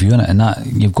personal view on it, and that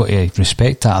you've got to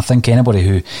respect that. I think anybody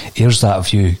who airs that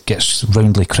view gets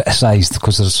roundly criticised,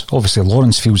 because there's obviously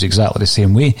Lawrence feels exactly the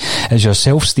same way as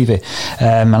yourself, Stevie,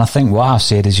 and I think what I've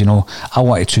said is, I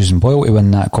wanted Susan Boyle to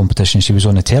win that competition. She was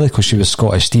on the telly because she was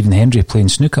Scottish. Stephen Hendry playing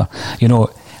snooker.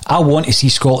 I want to see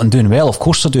Scotland doing well, of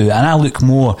course I do, and I look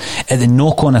more at the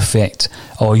knock-on effect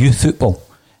of youth football.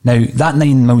 Now, that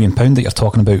 £9 million that you're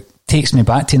talking about takes me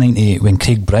back to 98 when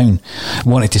Craig Brown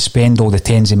wanted to spend all the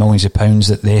tens of millions of pounds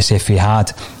that the SFA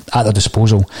had at their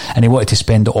disposal, and he wanted to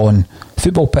spend it on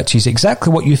football pitches,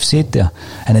 exactly what you've said there,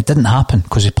 and it didn't happen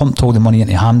because he pumped all the money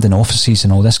into Hampden offices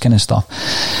and all this kind of stuff.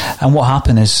 And what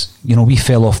happened is, we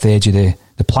fell off the edge of the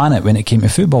planet when it came to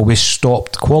football. We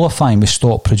stopped qualifying, we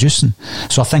stopped producing.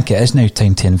 So I think it is now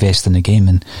time to invest in the game,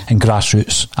 and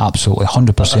grassroots, absolutely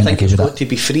 100% I think it's got to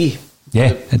be free.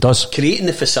 Yeah, it does. Creating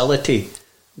the facility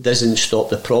doesn't stop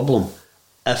the problem.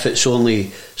 If it's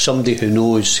only somebody who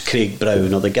knows Craig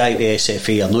Brown or the guy at the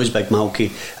SFA or knows Big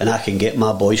Malky, and I can get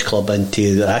my boys club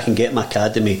into, or I can get my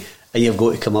academy, and you've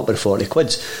got to come up with 40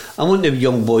 quids. I want the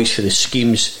young boys for the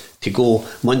schemes to go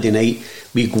Monday night,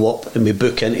 we go up and we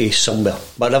book into somewhere,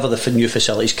 wherever the new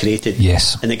facility's created.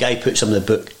 Yes. And the guy puts them in the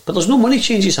book. But there's no money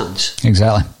changes hands.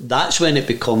 Exactly. That's when it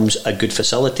becomes a good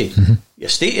facility. Your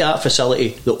state-of-the-art facility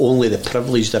that only the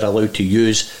privileged are allowed to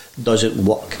use doesn't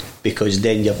work, because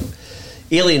then you've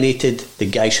alienated the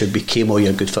guys who became all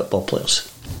your good football players.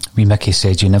 Wee Mickey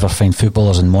said you never find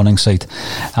footballers in Morningside,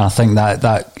 and I think that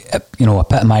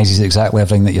epitomises exactly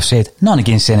everything that you've said. Not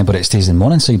against anybody that stays in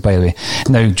Morningside, by the way.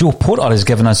 Now, Joe Porter has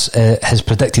given us his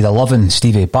predicted 11,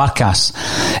 Stevie. Barkas,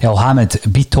 El Hamid,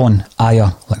 Beaton,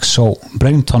 Ayer, like salt,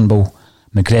 Brown, Turnbull,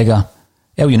 McGregor,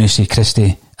 El Yunusi,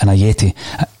 Christie and Ayeti.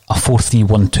 A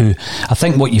 4-3-1-2. I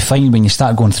think what you find when you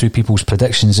start going through people's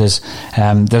predictions is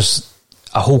there's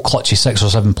a whole clutch of 6 or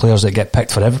 7 players that get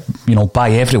picked for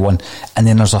by everyone, and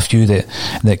then there's a few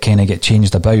that kind of get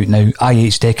changed about. Now,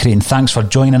 IH Decorating, thanks for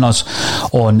joining us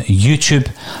on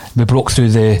YouTube. We broke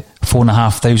through the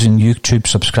 4,500 YouTube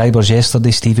subscribers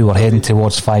yesterday, Stevie. We're heading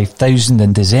towards 5,000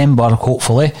 in December,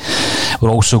 hopefully. We're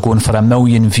also going for 1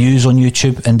 million views on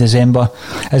YouTube in December,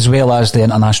 as well as the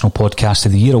International Podcast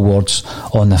of the Year Awards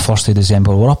on the 1st of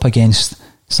December. We're up against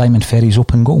Simon Ferry's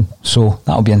open goal, so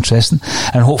that'll be interesting,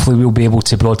 and hopefully we'll be able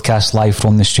to broadcast live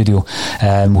from the studio.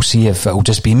 We'll see if it'll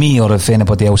just be me or if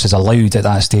anybody else is allowed at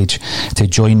that stage to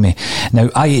join me. Now,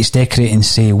 IH Decorating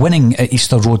say winning at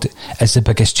Easter Road is the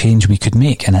biggest change we could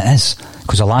make, and it is,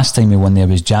 because the last time we won there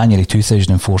was January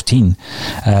 2014.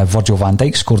 Virgil van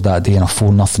Dijk scored that day in a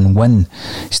 4-0 win.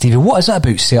 Stevie, what is it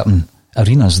about certain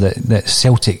arenas that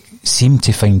Celtic seem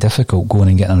to find difficult going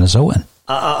and getting a result in?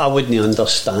 I wouldn't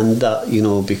understand that,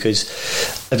 because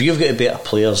if you've got better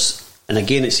players, and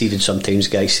again it's even sometimes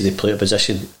guys see they play a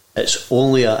position, it's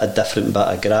only a different bit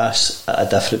of grass at a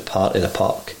different part of the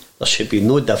park. There should be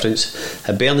no difference.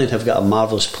 Hibernian have got a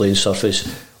marvellous playing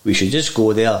surface. We should just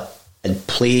go there and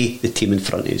play the team in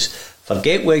front of us.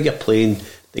 Forget where you're playing.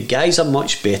 The guys are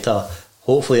much better.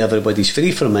 Hopefully everybody's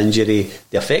free from injury,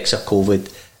 the effects of COVID.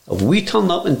 If we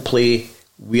turn up and play,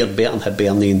 we're better than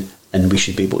Hibernian, and we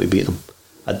should be able to beat them.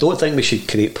 I don't think we should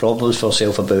create problems for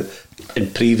ourselves about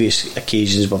in previous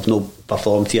occasions we've not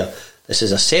performed here. This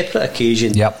is a separate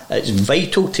occasion. It's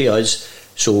vital to us,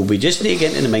 so we just need to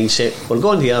get into the mindset, we're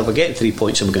going here, we're getting 3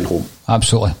 points and we're going home.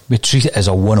 Absolutely. We treat it as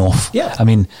a one-off. Yeah. I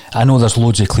mean, I know there's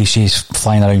loads of cliches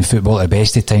flying around football at the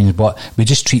best of times, but we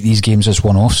just treat these games as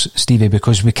one-offs, Stevie,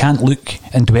 because we can't look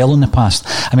and dwell on the past.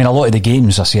 I mean, a lot of the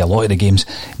games,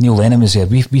 Neil Lennon was there.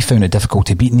 We found it difficult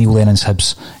to beat Neil Lennon's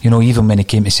Hibs, even when he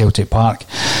came to Celtic Park.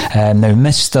 Now,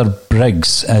 Mr.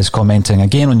 Briggs is commenting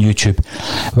again on YouTube,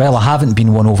 well, I haven't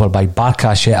been won over by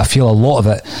Barkas yet. I feel a lot of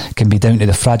it can be down to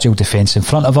the fragile defence in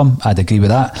front of him. I'd agree with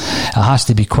that. It has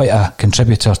to be quite a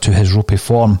contributor to his ropey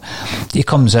form. He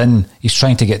comes in, he's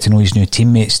trying to get to know his new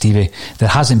teammates, Stevie. There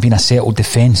hasn't been a settled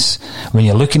defence. When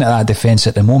you're looking at that defence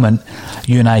at the moment,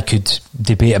 you and I could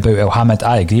debate about El Hamid.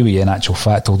 I agree with you in actual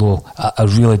fact, although I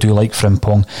really do like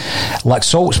Frimpong.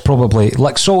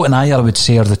 Laxalt and Ayer, I would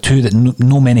say, are the two that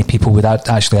no many people would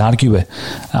actually argue with.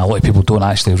 A lot of people don't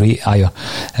actually rate Ayer.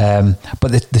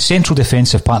 But the central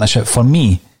defensive partnership, for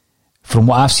me, from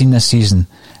what I've seen this season,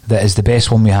 that is the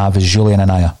best one we have is Julian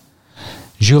and Ayer.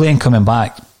 Julian coming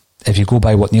back, if you go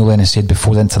by what Neil Lennon said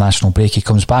before the international break, he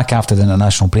comes back after the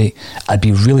international break. I'd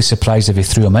be really surprised if he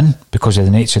threw him in because of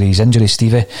the nature of his injury,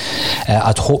 Stevie.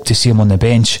 I'd hope to see him on the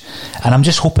bench. And I'm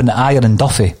just hoping that Ayer and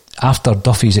Duffy, after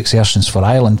Duffy's exertions for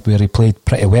Ireland, where he played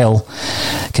pretty well,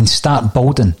 can start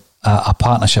building a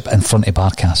partnership in front of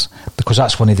Barkas, because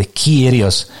that's one of the key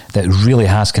areas that really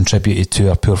has contributed to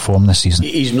our poor form this season.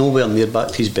 He's nowhere near back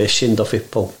to his best, Shane Duffy,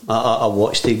 Paul. I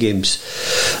watched the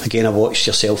games again. I watched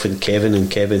yourself and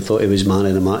Kevin thought he was man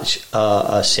of the match.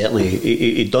 Certainly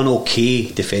he done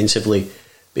okay defensively,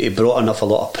 but he brought a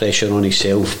lot of pressure on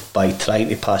himself by trying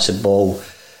to pass the ball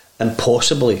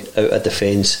impossibly out of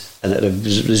defence, and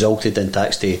it resulted in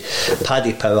actually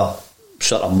Paddy Power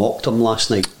sort of mocked him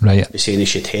last night, right? Saying he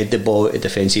should head the ball at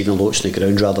defence even though it's on the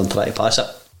ground rather than try to pass it.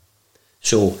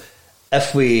 So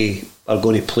if we are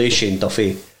going to play Shane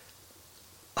Duffy,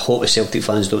 I hope the Celtic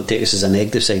fans don't take this as a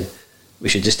negative sign. We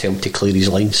should just tell him to clear his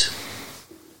lines,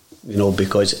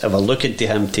 because if we're looking to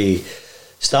him to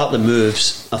start the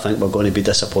moves, I think we're going to be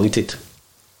disappointed.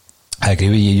 I agree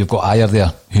with you. You've got Ayer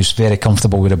there, who's very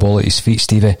comfortable with the ball at his feet,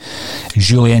 Stevie.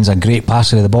 Julien's a great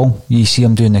passer of the ball. You see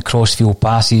him doing the crossfield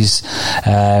passes,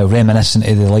 reminiscent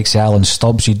of the likes of Alan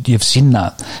Stubbs. You've seen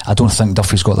that. I don't think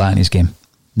Duffy's got that in his game.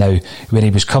 Now, when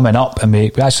he was coming up, and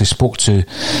we actually spoke to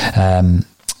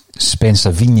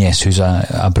Spencer Vignes, who's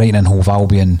a Brighton and Hove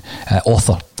Albion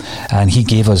author, and he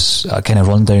gave us a kind of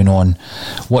rundown on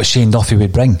what Shane Duffy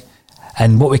would bring.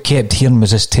 And what we kept hearing was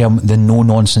this term, the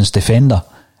no-nonsense defender.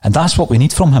 And that's what we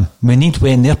need from him. We need,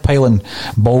 when they're piling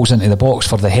balls into the box,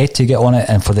 for the head to get on it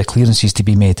and for the clearances to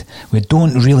be made. We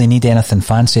don't really need anything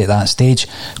fancy at that stage,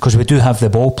 because we do have the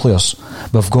ball players.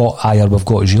 We've got Ayer, we've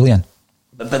got Julian.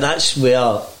 But that's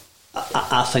where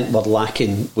I think we're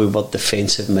lacking with our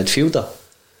defensive midfielder.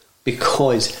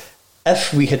 Because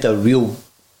if we had a real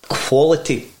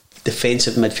quality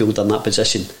defensive midfielder in that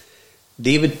position,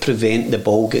 they would prevent the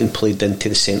ball getting played into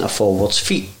the centre forward's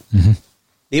feet. Mm-hmm.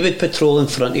 They would patrol in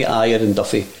front of Ayer and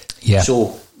Duffy. Yeah.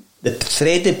 So the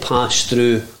threaded pass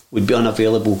through would be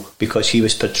unavailable because he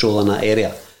was patrolling that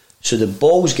area. So the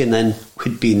balls getting in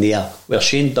would be in there, where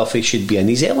Shane Duffy should be in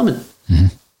his element. Mm-hmm.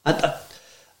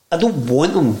 I don't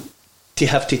want him to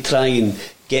have to try and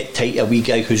get tight a wee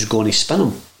guy who's going to spin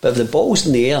him. But if the ball's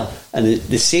in the air, and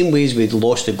the same way as we'd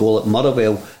lost a goal at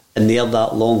Motherwell in the air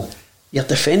that long, your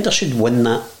defender should win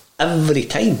that every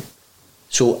time.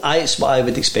 So that's what I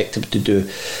would expect him to do.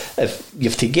 If you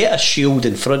have to get a shield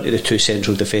in front of the two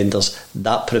central defenders,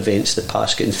 that prevents the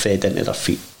pass getting fed into their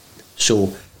feet.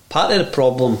 So part of the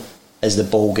problem is the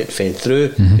ball get fed through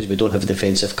because we don't have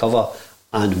defensive cover,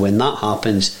 and when that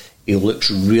happens, he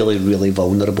looks really, really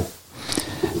vulnerable.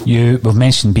 We've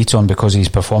mentioned Beaton because of his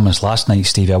performance last night,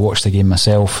 Stevie. I watched the game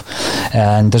myself,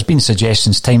 and there's been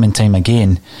suggestions time and time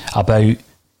again about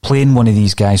playing one of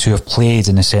these guys who have played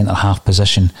in the centre-half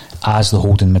position as the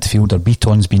holding midfielder.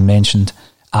 Beaton's been mentioned,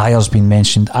 Ayer's been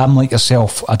mentioned. I'm like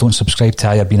yourself, I don't subscribe to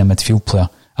Ayer being a midfield player.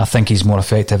 I think he's more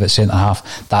effective at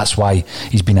centre-half. That's why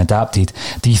he's been adapted.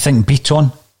 Do you think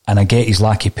Beaton, and I get his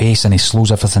lack of pace and he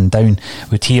slows everything down,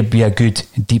 would he be a good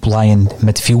deep-lying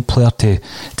midfield player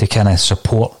to kind of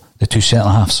support the two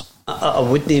centre-halves? I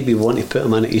wouldn't even want to put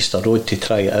him in at Easter Road to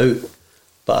try it out.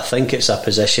 But I think it's a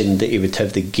position that he would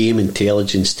have the game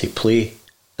intelligence to play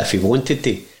if he wanted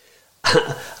to.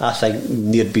 I think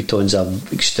Nir Beaton's an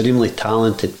extremely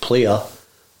talented player,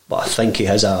 but I think he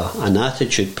has an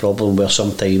attitude problem where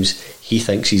sometimes he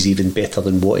thinks he's even better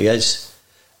than what he is,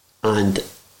 and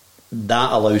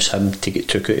that allows him to get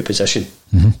took out of position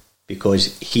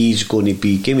because he's going to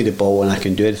be, give me the ball and I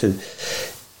can do anything.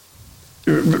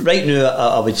 Right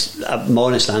now, my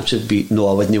honest answer would be no,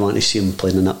 I wouldn't want to see him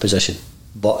playing in that position.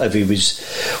 But if he was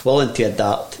willing to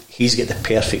adapt, he's got the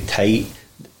perfect height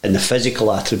and the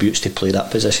physical attributes to play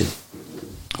that position.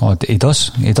 Oh, he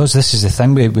does. This is the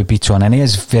thing with Beaton, and he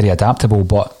is very adaptable,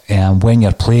 but when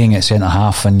you're playing at centre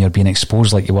half and you're being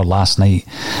exposed like you were last night,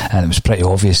 and it was pretty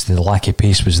obvious the lack of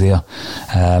pace was there,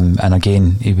 and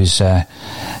again he was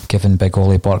giving big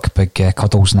Ollie Burke big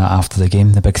cuddles and that after the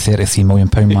game, the big £33 million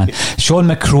man. Sean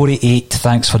McCrory 8,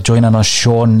 thanks for joining us,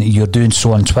 Sean. You're doing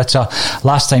so on Twitter.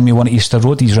 Last time we won at Easter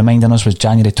Road, he's reminding us, was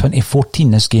January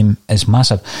 2014. This game is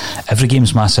massive. Every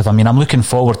game's massive. I mean, I'm looking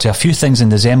forward to a few things in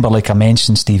December, like I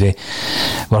mentioned, Stevie.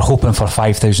 We're hoping for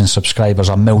 5,000 subscribers,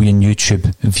 1 million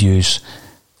YouTube views,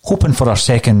 hoping for our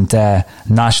second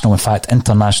national, in fact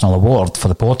international award for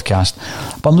the podcast.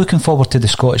 But I'm looking forward to the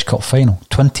Scottish Cup final,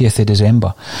 20th of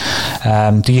December.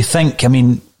 Do you think, I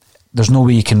mean, there's no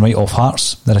way you can write off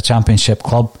Hearts, they're a championship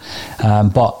club,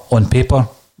 but on paper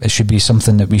it should be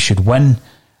something that we should win.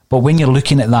 But when you're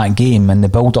looking at that game and the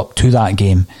build up to that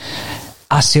game,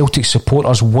 as Celtic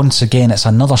supporters, once again, it's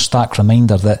another stark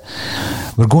reminder that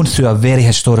we're going through a very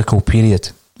historical period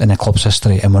in the club's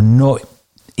history, and we're not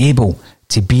able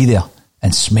to be there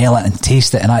and smell it and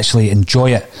taste it and actually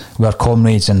enjoy it with our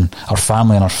comrades and our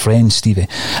family and our friends, Stevie.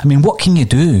 I mean, what can you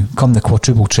do come the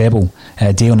quadruple treble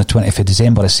day on the 20th of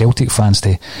December as Celtic fans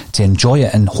to enjoy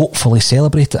it and hopefully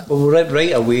celebrate it? Well,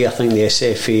 right away, I think the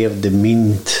SFA have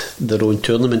demeaned their own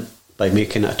tournament by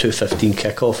making it a 2:15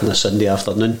 kick-off on a Sunday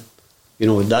afternoon. You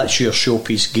know, that's your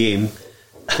showpiece game.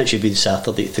 That should be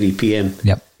Saturday at 3 p.m.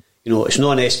 Yep. You know, it's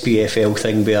not an SPFL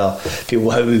thing where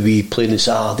people, how are we playing on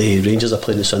Saturday, Rangers are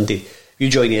playing on Sunday. You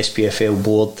join the SPFL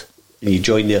board and you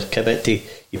join their committee,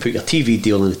 you put your TV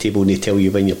deal on the table and they tell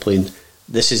you when you're playing.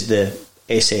 This is the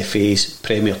SFA's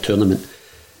Premier Tournament.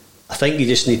 I think you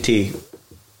just need to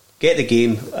get the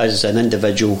game as an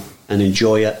individual and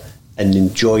enjoy it, and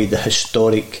enjoy the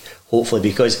historic, hopefully,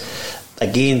 because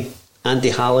again, Andy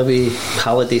Halliday,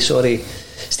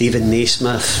 Stephen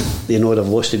Naismith, you know, they've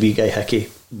lost the wee guy Hickey.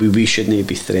 We shouldn't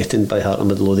be threatened by Heart and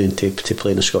Midlothian to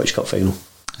play in the Scottish Cup final.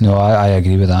 No, I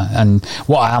agree with that. And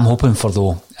what I am hoping for,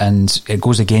 though, and it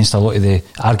goes against a lot of the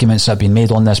arguments that have been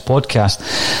made on this podcast,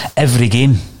 every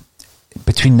game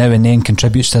between now and then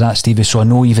contributes to that, Stevie. So I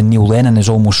know even Neil Lennon is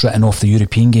almost written off the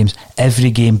European games. Every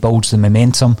game builds the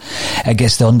momentum. It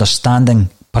gets the understanding,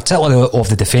 particularly of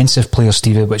the defensive players,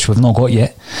 Stevie, which we've not got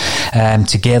yet,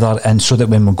 together, and so that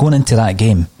when we're going into that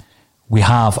game, we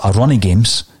have a run of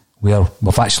games where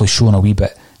we've actually shown a wee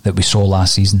bit that we saw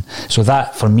last season. So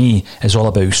that, for me, is all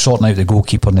about sorting out the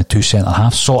goalkeeper and the two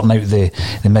centre-halves, sorting out the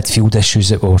midfield issues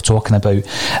that we were talking about,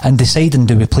 and deciding,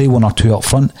 do we play one or two up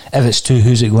front? If it's two,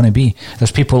 who's it going to be?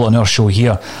 There's people on our show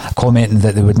here commenting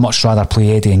that they would much rather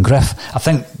play Eddie and Griff. I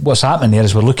think what's happening there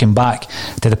is we're looking back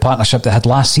to the partnership they had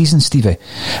last season, Stevie.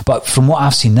 But from what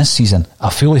I've seen this season,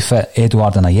 a fully fit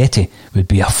Edouard and Ayeti would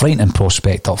be a frightening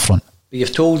prospect up front.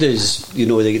 You've told us, you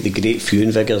know, the great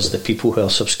viewing figures, the people who are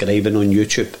subscribing on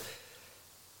YouTube.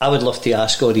 I would love to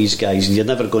ask all these guys, and you're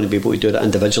never going to be able to do it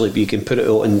individually, but you can put it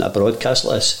out in a broadcast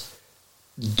like this.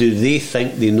 Do they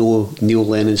think they know Neil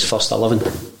Lennon's first 11?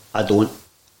 I don't.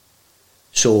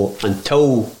 So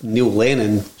until Neil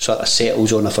Lennon sort of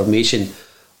settles on a formation,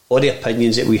 all the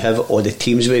opinions that we have, all the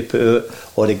teams we put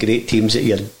out, all the great teams that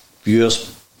your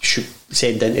viewers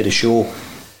send into the show,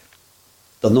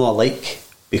 they're not alike,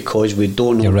 because we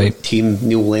don't know what team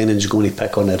Neil Lennon's going to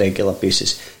pick on a regular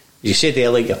basis. As you said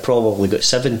earlier, you've probably got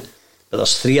 7, but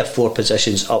there's 3 or 4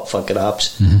 positions up for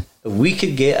grabs. Mm-hmm. If we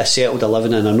could get a settled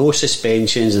 11, and I know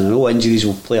suspensions and I know injuries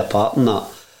will play a part in that,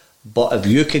 but if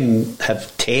you can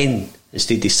have 10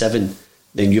 instead of 7,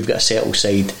 then you've got a settled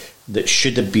side that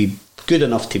should be good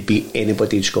enough to beat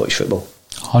anybody in Scottish football.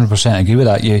 100% agree with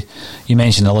that. You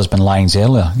mentioned the Lisbon Lions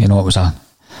earlier. You know, it was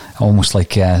almost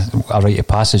like a rite of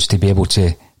passage to be able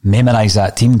to memorise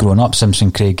that team growing up.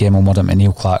 Simpson, Craig, Gemmell, Murdoch,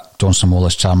 Neil Clark, Johnson,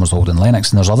 Wallace, Chalmers, Holden,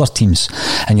 Lennox, and there's other teams,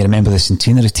 and you remember the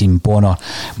centenary team, Bonner,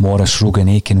 Morris, Rogan,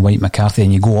 Aiken, White, McCarthy,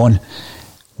 and you go on.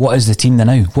 What is the team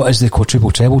now? What is the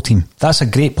quadruple treble team? That's a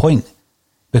great point,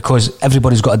 because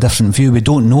everybody's got a different view. We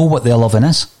don't know what the 11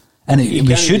 is, and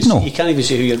we should know. You can't even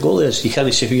say who your goalie is. You can't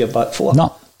even say who your back four.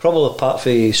 No. Probably apart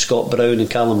from Scott Brown and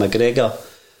Callum McGregor,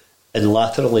 and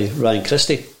laterally Ryan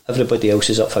Christie, everybody else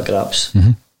is up for grabs.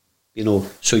 Mm-hmm. You know,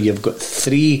 so you've got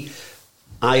 3.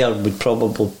 Ayer would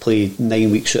probably play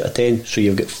 9 weeks out of 10. So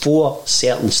you've got 4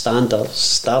 certain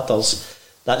starters.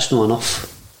 That's not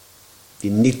enough.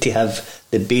 You need to have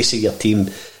the base of your team,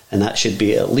 and that should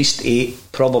be at least 8,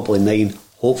 probably 9,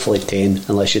 hopefully 10,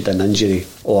 unless you had an injury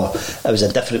or it was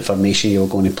a different formation you were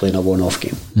going to play in a one-off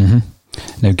game. Mm-hmm.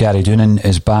 Now, Gary Doonan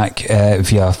is back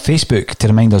via Facebook to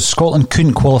remind us Scotland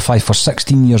couldn't qualify for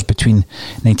 16 years between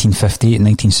 1958 and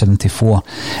 1974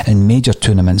 in major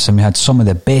tournaments, and we had some of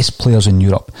the best players in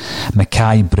Europe: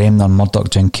 Mackay, Bremner, Murdoch,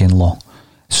 Jinky and Law.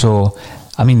 So,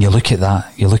 I mean, you look at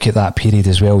that period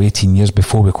as well, 18 years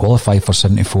before we qualified for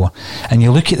 74, and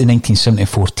you look at the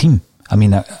 1974 team. I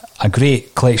mean, a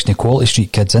great collection of Quality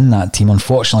Street kids in that team.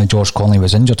 Unfortunately, George Conley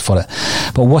was injured for it.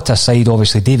 But what a side.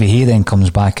 Obviously, Davy Hay then comes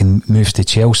back and moves to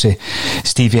Chelsea,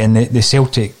 Stevie, and the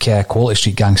Celtic Quality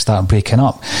Street gang start breaking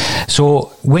up.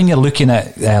 So when you're looking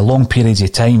at long periods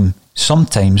of time,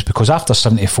 sometimes, because after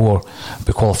 74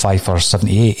 we qualified for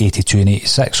 78, 82 and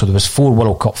 86, so there was 4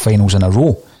 World Cup finals in a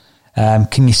row.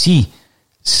 Can you see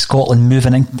Scotland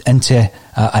moving into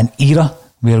an era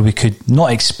where we could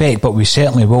not expect, but we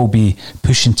certainly will be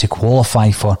pushing to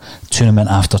qualify for tournament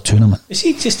after tournament? You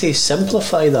see, just to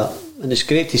simplify that, and it's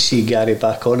great to see Gary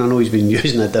back on. I know he's been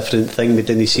using a different thing, we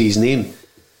didn't see his name.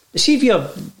 You see, if you're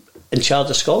in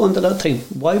charge of Scotland at that time,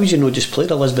 why would you not just play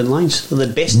the Lisbon Lions? They're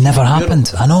the best. Never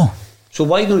happened, I know. So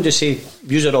why not just say,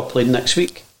 yous are all playing next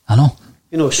week? I know.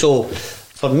 You know, so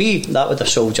for me, that would have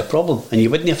solved your problem, and you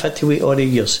wouldn't have had to wait all the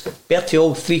years. Bertie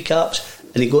Hall, 3 caps,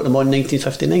 and he got them on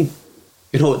 1959.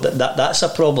 You know, that's a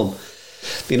problem.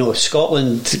 You know,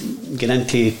 Scotland getting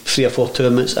into 3 or 4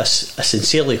 tournaments, I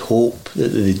sincerely hope that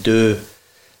they do,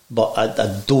 but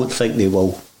I don't think they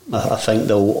will. I think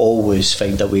they'll always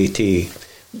find a way to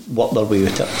work their way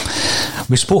out it.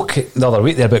 We spoke the other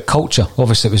week there about culture.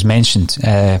 Obviously it was mentioned.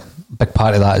 Big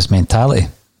part of that is mentality.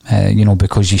 You know,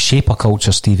 because you shape a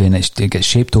culture, Stevie, and it gets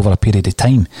shaped over a period of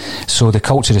time. So the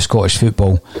culture of Scottish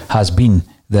football has been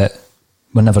that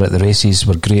we're never at the races,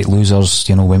 we're great losers,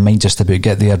 you know, we might just about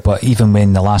get there, but even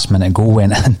when the last minute goal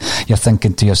went in, you're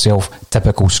thinking to yourself,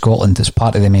 typical Scotland, it's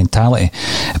part of the mentality.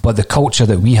 But the culture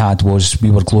that we had was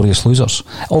we were glorious losers,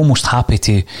 almost happy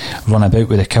to run about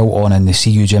with a kilt on and the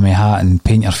CU Jimmy hat and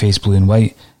paint your face blue and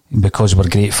white because we're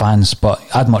great fans. But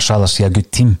I'd much rather see a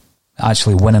good team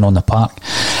actually winning on the park.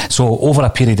 So over a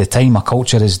period of time a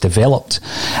culture is developed,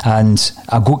 and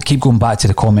keep going back to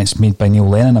the comments made by Neil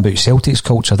Lennon about Celtic's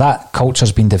culture. That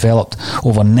culture's been developed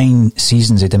over 9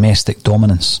 seasons of domestic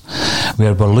dominance,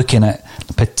 where we're looking at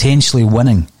potentially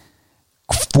winning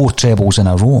 4 trebles in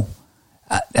a row.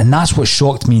 And that's what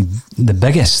shocked me. The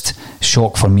biggest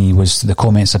shock for me was the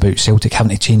comments about Celtic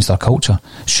having to change their culture.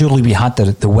 Surely we had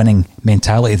the winning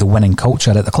mentality, the winning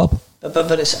culture at the club.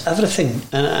 But it's everything,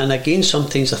 and again,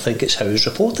 sometimes I think it's how it's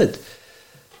reported.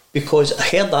 Because I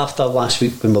heard after last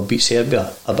week when we beat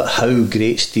Serbia about how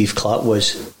great Steve Clarke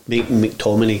was making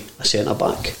McTominay a centre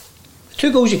back. The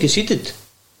 2 goals you conceded,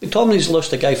 McTominay's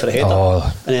lost a guy for a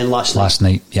header, and then last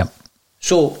night, yep.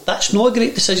 So that's not a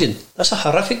great decision. That's a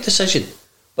horrific decision.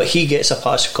 But he gets a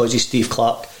pass because he's Steve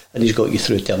Clarke, and he's got you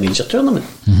through to a major tournament.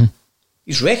 Mm-hmm.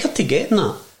 His record to getting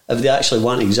that, if they actually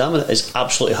want to examine it, is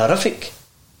absolutely horrific.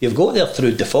 You've got there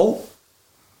through default.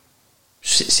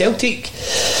 Celtic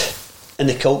and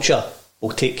the culture will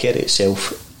take care of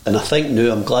itself, and I think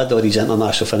now I'm glad all these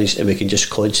international finished and we can just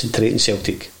concentrate on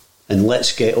Celtic and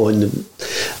let's get on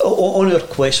our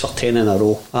quest for 10 in a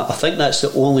row. I think that's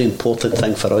the only important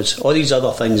thing for us. All these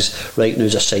other things right now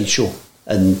is a sideshow,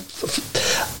 and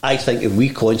I think if we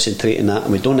concentrate on that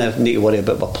and we don't need to worry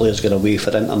about our players going away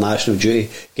for international duty,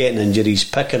 getting injuries,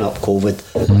 picking up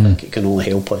COVID, I think it can only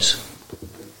help us.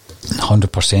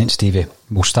 100%, Stevie.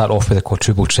 We'll start off with a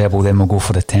quadruple treble, then we'll go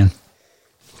for the 10.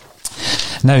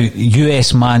 Now,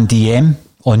 US Man DM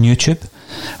on YouTube.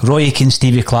 Roy Aiken,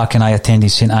 Stevie Clarke and I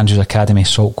attended St Andrew's Academy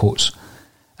Saltcoats.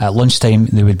 At lunchtime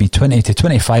there would be 20 to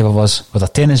 25 of us with a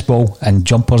tennis ball and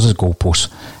jumpers as goalposts.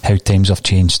 How times have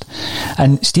changed.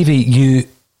 And Stevie, you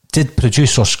did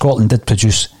produce, or Scotland did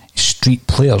produce, street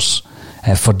players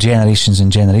for generations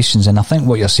and generations, and I think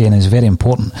what you're saying is very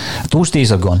important. Those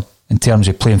days are gone in terms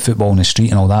of playing football in the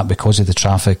street and all that, because of the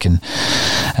traffic and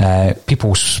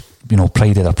people's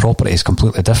pride of their property is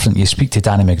completely different. You speak to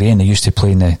Danny McGrain, they used to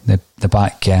play in the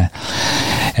back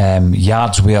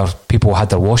yards where people had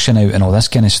their washing out and all this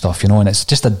kind of stuff, and it's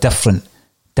just a different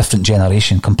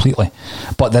generation completely.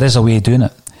 But there is a way of doing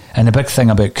it. And the big thing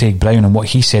about Craig Brown and what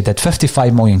he said, did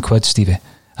 55 million quid, Stevie,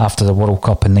 after the World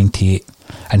Cup in 98,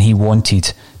 and he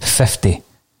wanted 50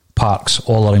 parks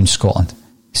all around Scotland.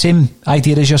 Same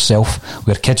idea as yourself,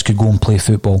 where kids could go and play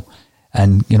football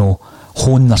and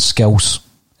hone their skills.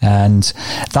 And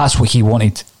that's what he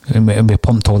wanted, and we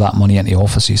pumped all that money into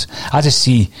offices. I just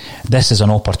see this as an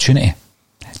opportunity.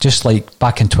 Just like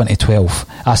back in 2012,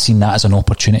 I seen that as an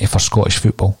opportunity for Scottish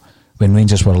football when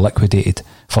Rangers were liquidated,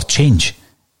 for change.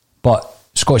 But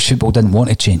Scottish football didn't want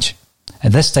to change.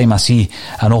 And this time I see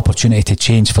an opportunity to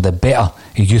change for the better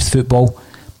of youth football,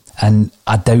 and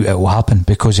I doubt it will happen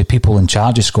because the people in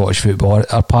charge of Scottish football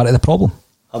are part of the problem.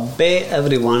 I bet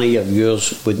every one of your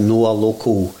viewers would know a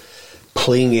local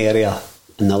playing area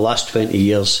in the last 20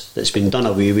 years that's been done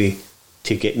away with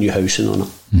to get new housing on it.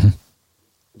 Mm-hmm.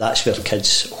 That's where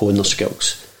kids hone their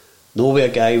skills. No way a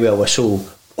guy with a whistle,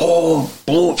 oh,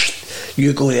 blow,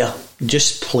 you go there,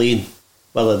 just playing.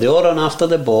 Whether they all run after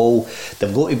the ball,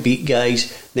 they've got to beat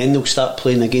guys, then they'll start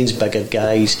playing against bigger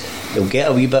guys, they'll get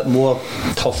a wee bit more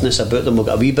toughness about them, they'll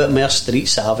get a wee bit more street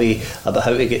savvy about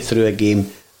how to get through a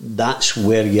game. That's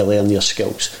where you learn your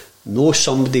skills. No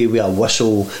somebody with a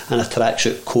whistle and a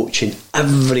tracksuit coaching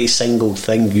every single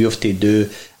thing you have to do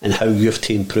and how you have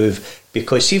to improve.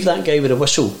 Because see if that guy with a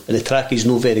whistle and the track is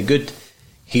not very good,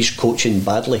 he's coaching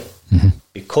badly. Mm-hmm.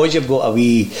 Because you've got a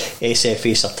wee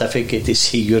SFA certificate to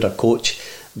say you're a coach,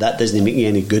 that doesn't make you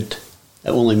any good. It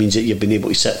only means that you've been able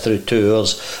to sit through 2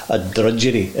 hours of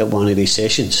drudgery at one of these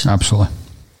sessions. Absolutely.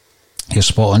 You're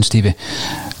spot on, Stevie.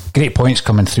 Great points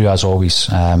coming through as always,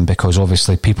 because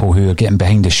obviously people who are getting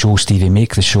behind the show, Stevie,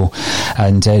 make the show.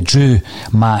 And Drew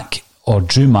Mac or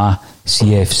Drew Ma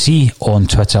CFC on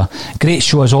Twitter. Great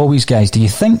show as always, guys. Do you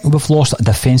think we've lost a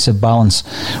defensive balance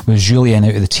with Julian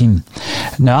out of the team?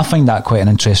 Now I find that quite an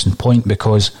interesting point,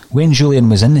 because when Julian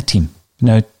was in the team,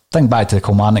 now think back to the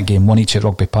Kilmarnock game, won each at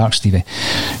Rugby Park, Stevie.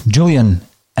 Julian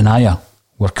and Aya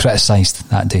were criticised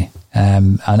that day.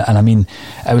 And I mean,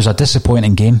 it was a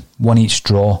disappointing game, 1-1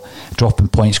 draw, dropping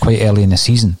points quite early in the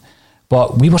season.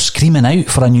 But we were screaming out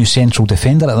for a new central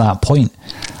defender at that point.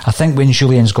 I think when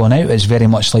Julian's gone out, it's very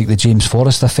much like the James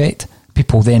Forrest effect.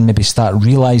 People then maybe start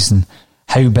realising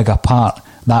how big a part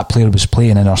that player was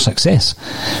playing in our success.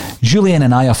 Julian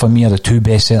and Aya, for me, are the 2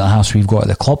 best centre-halves we've got at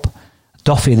the club.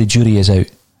 Duffy, the jury is out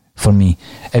for me.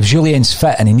 If Julian's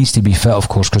fit, and he needs to be fit, of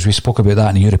course, because we spoke about that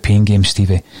in the European game,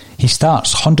 Stevie, he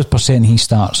starts, 100% he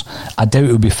starts. I doubt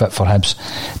he'll be fit for Hibs.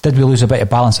 Did we lose a bit of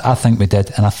balance? I think we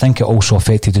did, and I think it also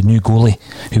affected the new goalie,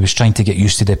 who was trying to get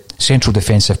used to the central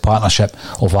defensive partnership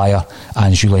of Aya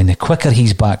and Julian. The quicker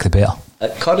he's back, the better.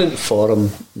 At current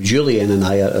form, Julian and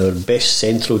Aya are our best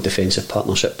central defensive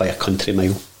partnership by a country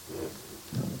mile.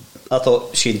 I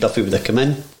thought Shane Duffy would have come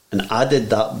in and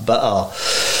added that bit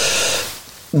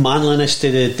of manliness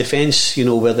to the defence, you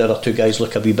know, where the other 2 guys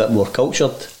look a wee bit more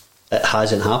cultured. It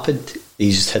hasn't happened.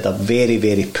 He's had a very,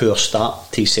 very poor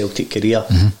start to his Celtic career.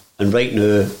 Mm-hmm. And right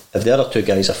now, if the other 2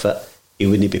 guys are fit, he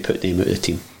wouldn't be putting them out of the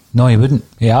team. No, he wouldn't.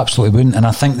 He absolutely wouldn't. And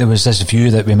I think there was this view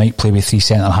that we might play with 3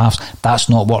 centre-halves. That's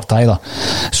not worked either.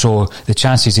 So the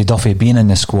chances of Duffy being in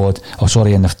the squad,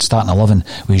 in the starting 11,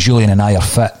 with Julian and I are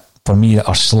fit, for me,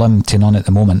 are slim to none at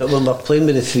the moment. But when we're playing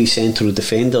with the 3 central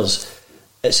defenders,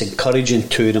 it's encouraging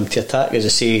to them to attack, as I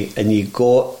say, and you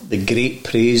got the great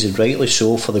praise, and rightly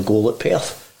so, for the goal at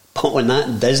Perth. But when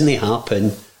that doesn't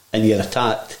happen and you're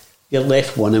attacked, you're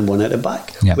left 1-1 at the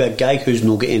back, yep, with a guy who's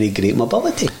not got any great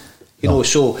mobility. You know,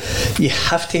 so you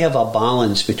have to have a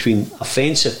balance between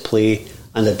offensive play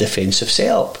and a defensive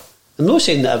setup. I'm not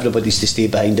saying that everybody's to stay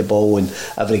behind the ball and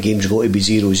every game's got to be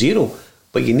 0-0,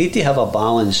 but you need to have a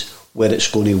balance where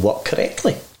it's going to work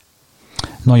correctly.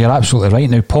 No, you're absolutely right.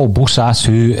 Now, Paul Bosas,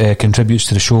 who contributes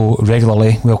to the show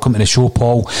regularly, welcome to the show,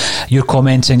 Paul. You're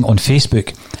commenting on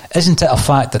Facebook. Isn't it a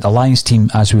fact that the Lions team,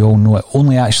 as we all know it,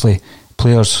 only actually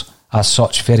players as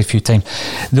such very few times?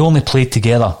 They only played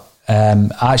together.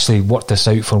 I actually worked this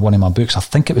out for one of my books. I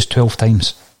think it was 12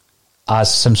 times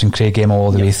as Simpson Craig game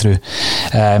all the way through.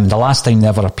 The last time they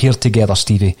ever appeared together,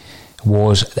 Stevie,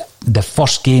 was the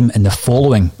first game in the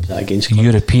following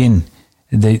European.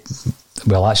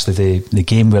 The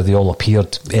game where they all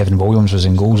appeared, Evan Williams was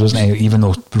in goals, wasn't he? Even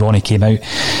though Ronnie came out.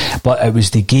 But it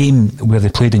was the game where they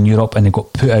played in Europe and they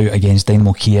got put out against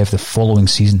Dynamo Kiev the following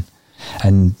season.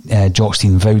 And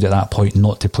Jockstein vowed at that point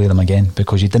not to play them again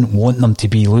because he didn't want them to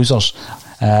be losers.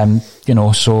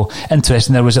 So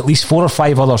interesting. There was at least 4 or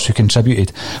 5 others who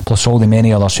contributed, plus all the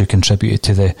many others who contributed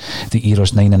to the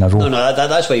era's 9 in a row. No,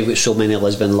 that's why you've got so many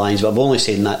Lisbon Lions. But I'm only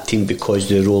saying that team because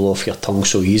they roll off your tongue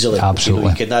so easily.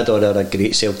 Absolutely. You can add all our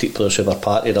great Celtic players who were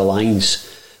part of the Lions,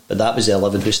 but that was the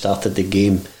 11 who started the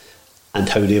game, and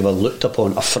how they were looked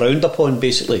upon, or frowned upon,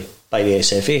 basically, by the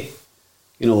SFA.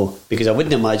 Because I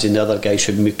wouldn't imagine the other guys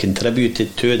who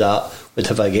contributed to that would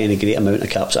have any great amount of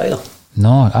caps either.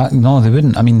 No, they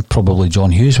wouldn't. I mean, probably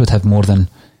John Hughes would have more than,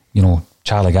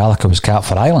 Charlie Gallagher was cap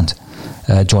for Ireland.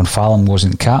 John Fallon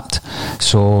wasn't capped.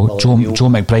 So Joe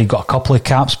McBride got a couple of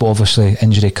caps, but obviously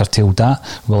injury curtailed that.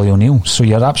 Willie O'Neill. So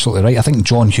you're absolutely right. I think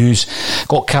John Hughes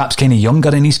got caps kind of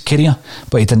younger in his career,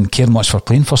 but he didn't care much for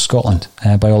playing for Scotland,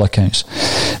 by all accounts.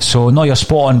 So no, you're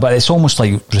spot on, but it's almost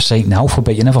like reciting the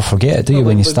alphabet. You never forget it, do you,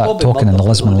 when you start Bobby talking in the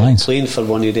Lisbon lines? Playing for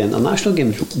one of the international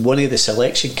games, one of the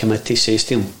selection committee says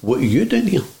to him, "What are you doing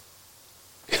here?"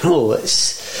 You know,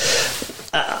 it's...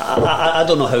 I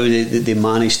don't know how they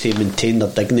manage to maintain their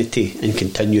dignity and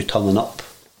continue turning up,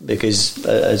 because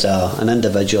as an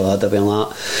individual I'd have been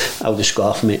like, I'll just go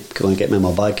off, mate, go and get me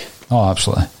my bag. Oh,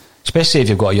 absolutely. Especially if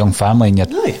you've got a young family and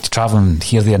you're travelling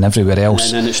here, there and everywhere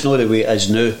else. And it's not the way it is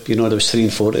now. You know, there was 3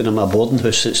 and 4 in my boarding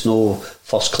house. It's no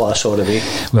first class all the way.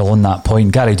 Well, on that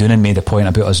point, Gary Doonan made a point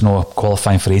about us not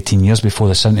qualifying for 18 years before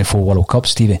the 74 World Cup,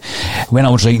 Stevie. When I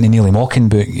was writing the Neely Mocking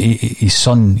book, his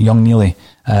son, young Neely,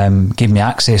 gave me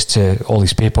access to all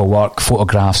his paperwork,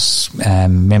 photographs,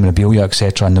 memorabilia,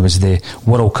 etc., and there was the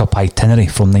World Cup itinerary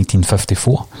from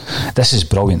 1954. This is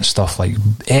brilliant stuff, like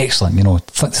excellent, you know,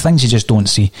 things you just don't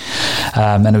see.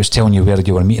 And it was telling you where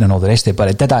you were meeting and all the rest of it, but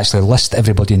it did actually list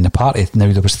everybody in the party.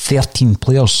 Now there was 13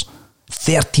 players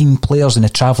in the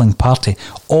travelling party.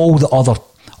 All the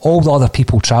other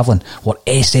people travelling were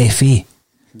SFA.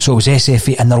 So it was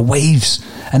SFA and their wives,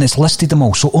 and it's listed them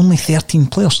all. So only 13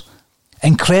 players.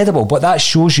 Incredible, but that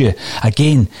shows you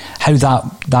again how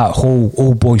that whole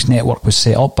old boys network was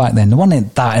set up back then. They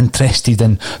weren't that interested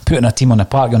in putting a team on the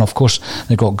park, and of course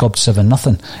they got gubbed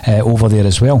 7-0 over there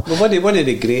as well. Well, one of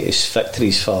the greatest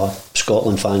victories for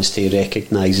Scotland fans to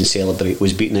recognise and celebrate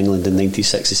was beating England in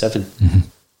 1967. Mm-hmm.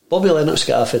 Bobby Lennox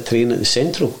got off a train at the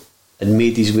Central and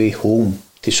made his way home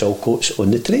to Saltcoats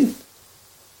on the train.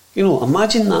 You know,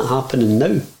 imagine that happening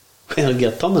now, where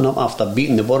you're turning up after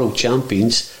beating the world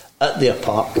champions at their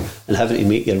park and having to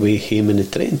make your way home in the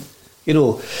train. You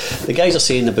know, the guys are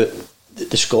saying about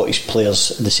the Scottish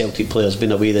players, the Celtic players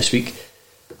being away this week.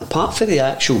 Apart from the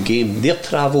actual game, their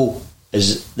travel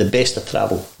is the best of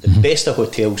travel, the best of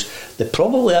hotels. They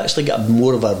probably actually got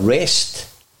more of a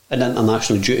rest in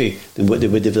international duty than what they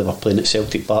would if they were playing at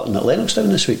Celtic Park and at Lennoxtown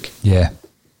this week. Yeah,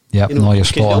 you know, you're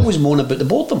spot on. They always moan about the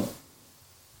boredom,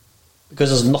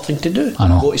 because there's nothing to do. I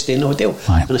know. You've got to stay in the hotel.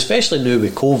 Aye. And especially now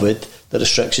with COVID, the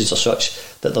restrictions are such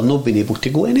that they're not being able to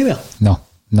go anywhere.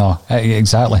 No,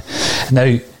 exactly.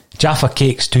 Now, Jaffa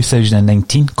Cakes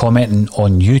 2019 commenting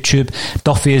on YouTube,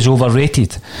 Duffy is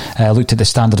overrated. Looked at the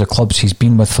standard of clubs he's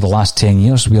been with for the last 10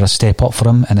 years. We're a step up for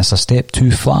him and it's a step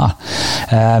too far.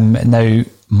 Now,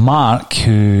 Mark,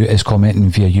 who is commenting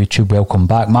via YouTube, welcome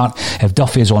back. Mark, if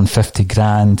Duffy is on 50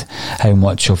 grand, how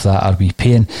much of that are we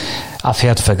paying? I've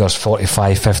heard figures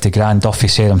 45, 50 grand. Duffy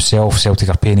said himself Celtic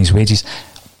are paying his wages.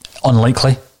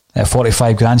 Unlikely at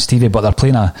 45 grand, Stevie, but they're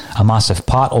playing a massive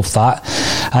part of that.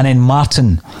 And then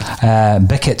Martin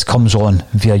Bickett comes on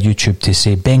via YouTube to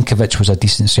say Benkovic was a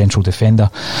decent central defender.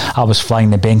 I was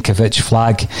flying the Benkovic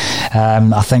flag.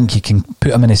 I think you can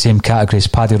put him in the same category as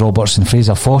Paddy Roberts and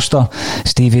Fraser Foster.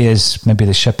 Stevie is, maybe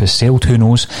the ship has sailed, who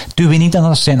knows. Do we need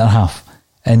another centre half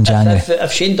in January?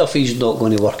 If Shane Duffy's not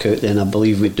going to work out, then I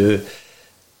believe we do.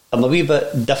 I'm a wee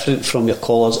bit different from your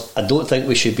callers. I don't think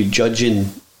we should be judging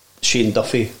Shane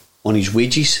Duffy on his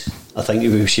wages. I think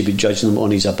we should be judging him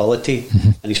on his ability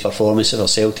and his performance for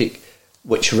Celtic,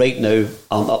 which right now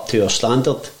aren't up to our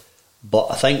standard. But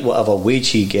I think whatever wage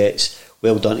he gets,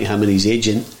 well done to him and his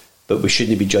agent, but we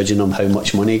shouldn't be judging him how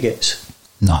much money he gets.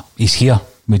 No, he's here.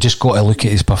 We just got to look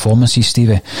at his performances,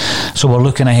 Stevie. So we're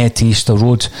looking ahead to Easter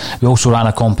Road. We also ran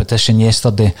a competition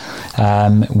yesterday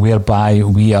whereby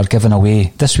we are giving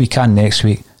away this week and next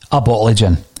week a bottle of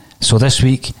gin. So this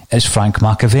week is Frank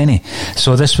McAvenny.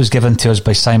 So this was given to us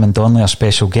by Simon Donnelly, our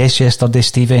special guest yesterday,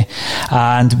 Stevie.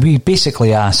 And we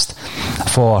basically asked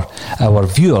for our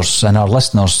viewers and our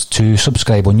listeners to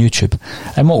subscribe on YouTube.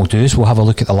 And what we'll do is we'll have a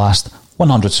look at the last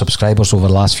 100 subscribers over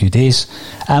the last few days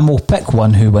and we'll pick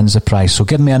one who wins the prize. So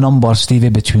give me a number, Stevie,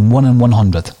 between 1 and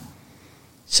 100.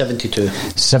 72.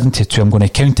 I'm going to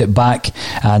count it back,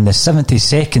 and the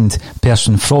 72nd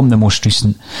person from the most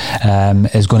recent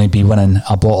is going to be winning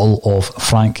a bottle of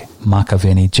Frank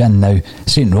McAvenny gin. Now,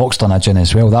 St Rock's done a gin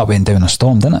as well. That went down a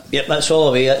storm, didn't it? Yep, that's all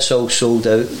away. It's all sold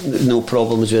out. No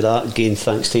problems with that. Again,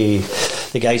 thanks to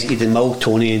the guys at Eden Mill,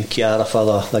 Tony and Kiara,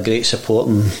 for their great support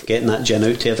and getting that gin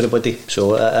out to everybody.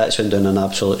 So it's went down an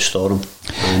absolute storm,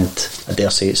 and I dare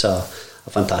say it's a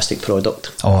fantastic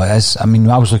product. Oh, it is. I mean,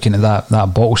 I was looking at that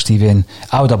bottle, Stevie, and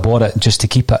I would have bought it just to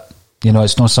keep it. You know,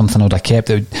 it's not something I would have kept.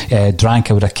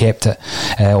 Drank, I would have kept it.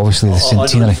 Obviously, the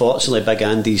centenary. Unfortunately, Big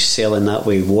Andy's selling that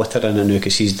way water in it now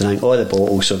because he's drank all the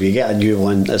bottles. So if you get a new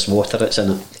one, it's water that's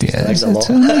in it. Yeah, it's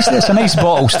a nice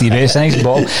bottle, Stevie. It's a nice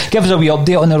bottle. Give us a wee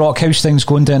update on the Rock House things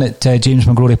going down at James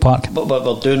McGrory Park. But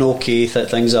we're doing okay.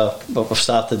 Things are. We've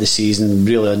started the season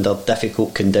really under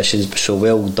difficult conditions. So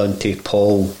well done to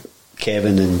Paul,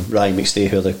 Kevin and Ryan McStay,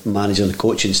 who are the manager and the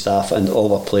coaching staff, and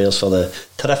all our players for the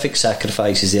terrific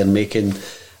sacrifices they're making,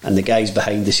 and the guys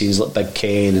behind the scenes like Big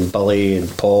Ken and Billy and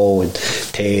Paul and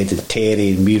Ted and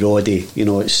Terry and me, Roddy. You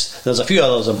know, there's a few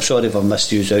others. I'm sorry if I've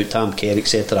missed you out, Tam Kerr,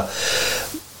 etc.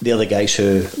 They're the guys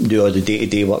who do all the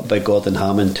day-to-day work. Big Gordon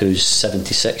Hammond, who's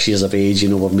 76 years of age, you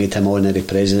know, we've made him honorary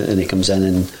president, and he comes in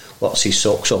and works his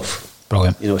socks off.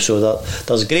 Brilliant. You know, so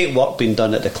there's great work being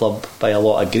done at the club by a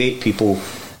lot of great people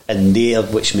in there,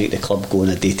 which make the club go on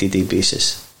a day-to-day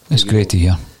basis. It's great to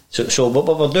hear. So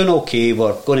we're doing okay.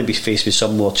 We're going to be faced with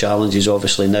some more challenges,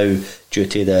 obviously, now due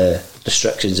to the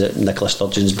restrictions that Nicola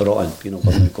Sturgeon's brought in. You know,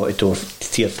 we've got to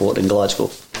Tier 4 in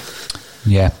Glasgow.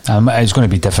 Yeah, it's going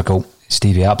to be difficult,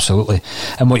 Stevie, absolutely.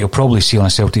 And what you'll probably see on a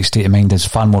Celtic State of Mind is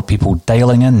far more people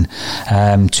dialing in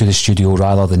to the studio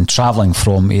rather than travelling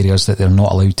from areas that they're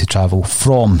not allowed to travel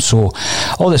from. So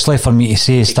all that's left for me to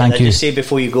say is thank you. Can I just say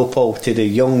before you go, Paul, to the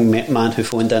young man who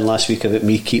phoned in last week about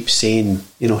me keep saying,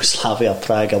 you know, Slavia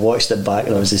Prague, I watched it back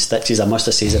and I was in stitches. I must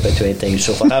have said it about 20 times.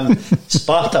 So for him,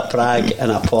 Sparta Prague,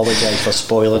 and I apologise for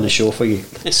spoiling the show for you.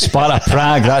 Sparta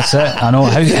Prague, that's it. I know.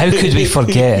 How could we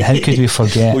forget? How could we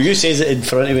forget? Well, you says it in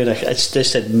front of me and it's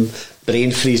just a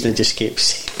brain freeze and it just keeps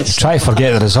saying. Try to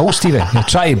forget the results, Stevie. You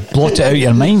try to blot it out of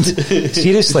your mind.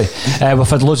 Seriously. We've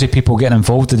had loads of people getting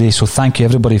involved today, so thank you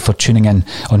everybody for tuning in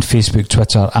on Facebook,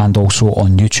 Twitter and also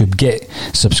on YouTube. Get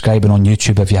subscribing on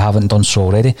YouTube if you haven't done so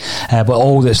already. But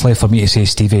all that's left for me to say,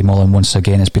 Stevie Mullen, once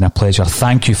again, it's been a pleasure.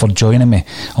 Thank you for joining me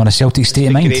on a Celtic State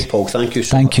of Mind. Great, Paul. Thank you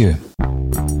so much. Thank you.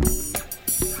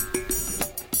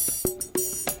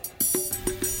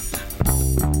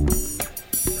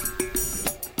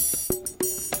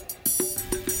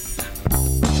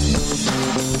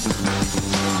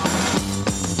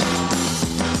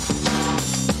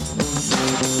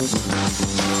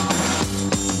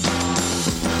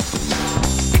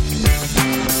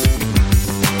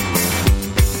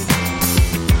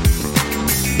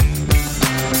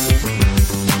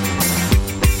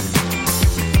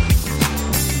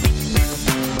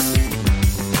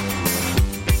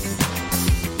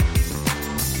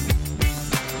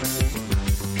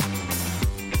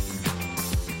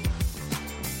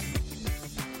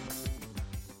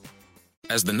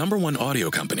 As the #1 audio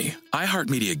company,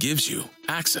 iHeartMedia gives you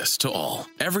access to all.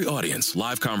 Every audience,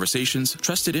 live conversations,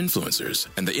 trusted influencers,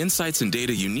 and the insights and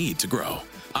data you need to grow.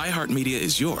 iHeartMedia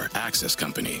is your access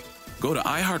company. Go to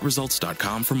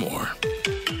iHeartResults.com for more.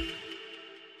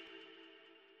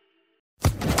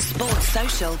 Sports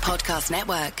Social Podcast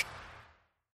Network.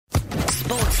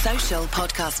 Sports Social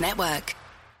Podcast Network.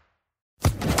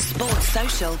 Sports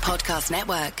Social Podcast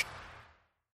Network.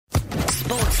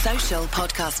 Sports Social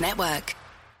Podcast Network.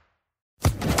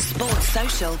 Sports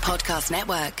Social Podcast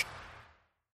Network.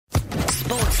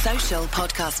 Sports Social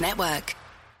Podcast Network.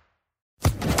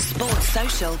 Sports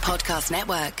Social Podcast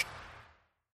Network.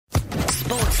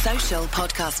 Sports Social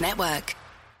Podcast Network.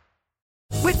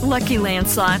 With Lucky Land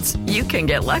Slots, you can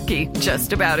get lucky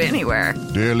just about anywhere.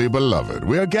 Dearly beloved,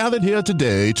 we are gathered here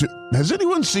today to... Has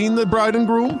anyone seen the bride and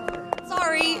groom?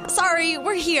 Sorry,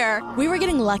 we're here. We were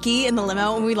getting lucky in the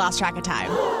limo and we lost track of time.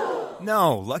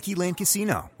 No, Lucky Land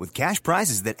Casino, with cash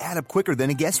prizes that add up quicker than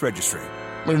a guest registry.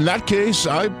 In that case,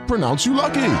 I pronounce you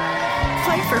lucky.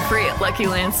 Play for free at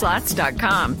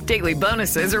LuckyLandSlots.com. Daily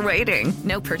bonuses are waiting.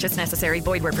 No purchase necessary.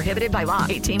 Void where prohibited by law.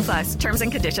 18+. Terms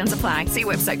and conditions apply. See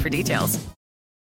website for details.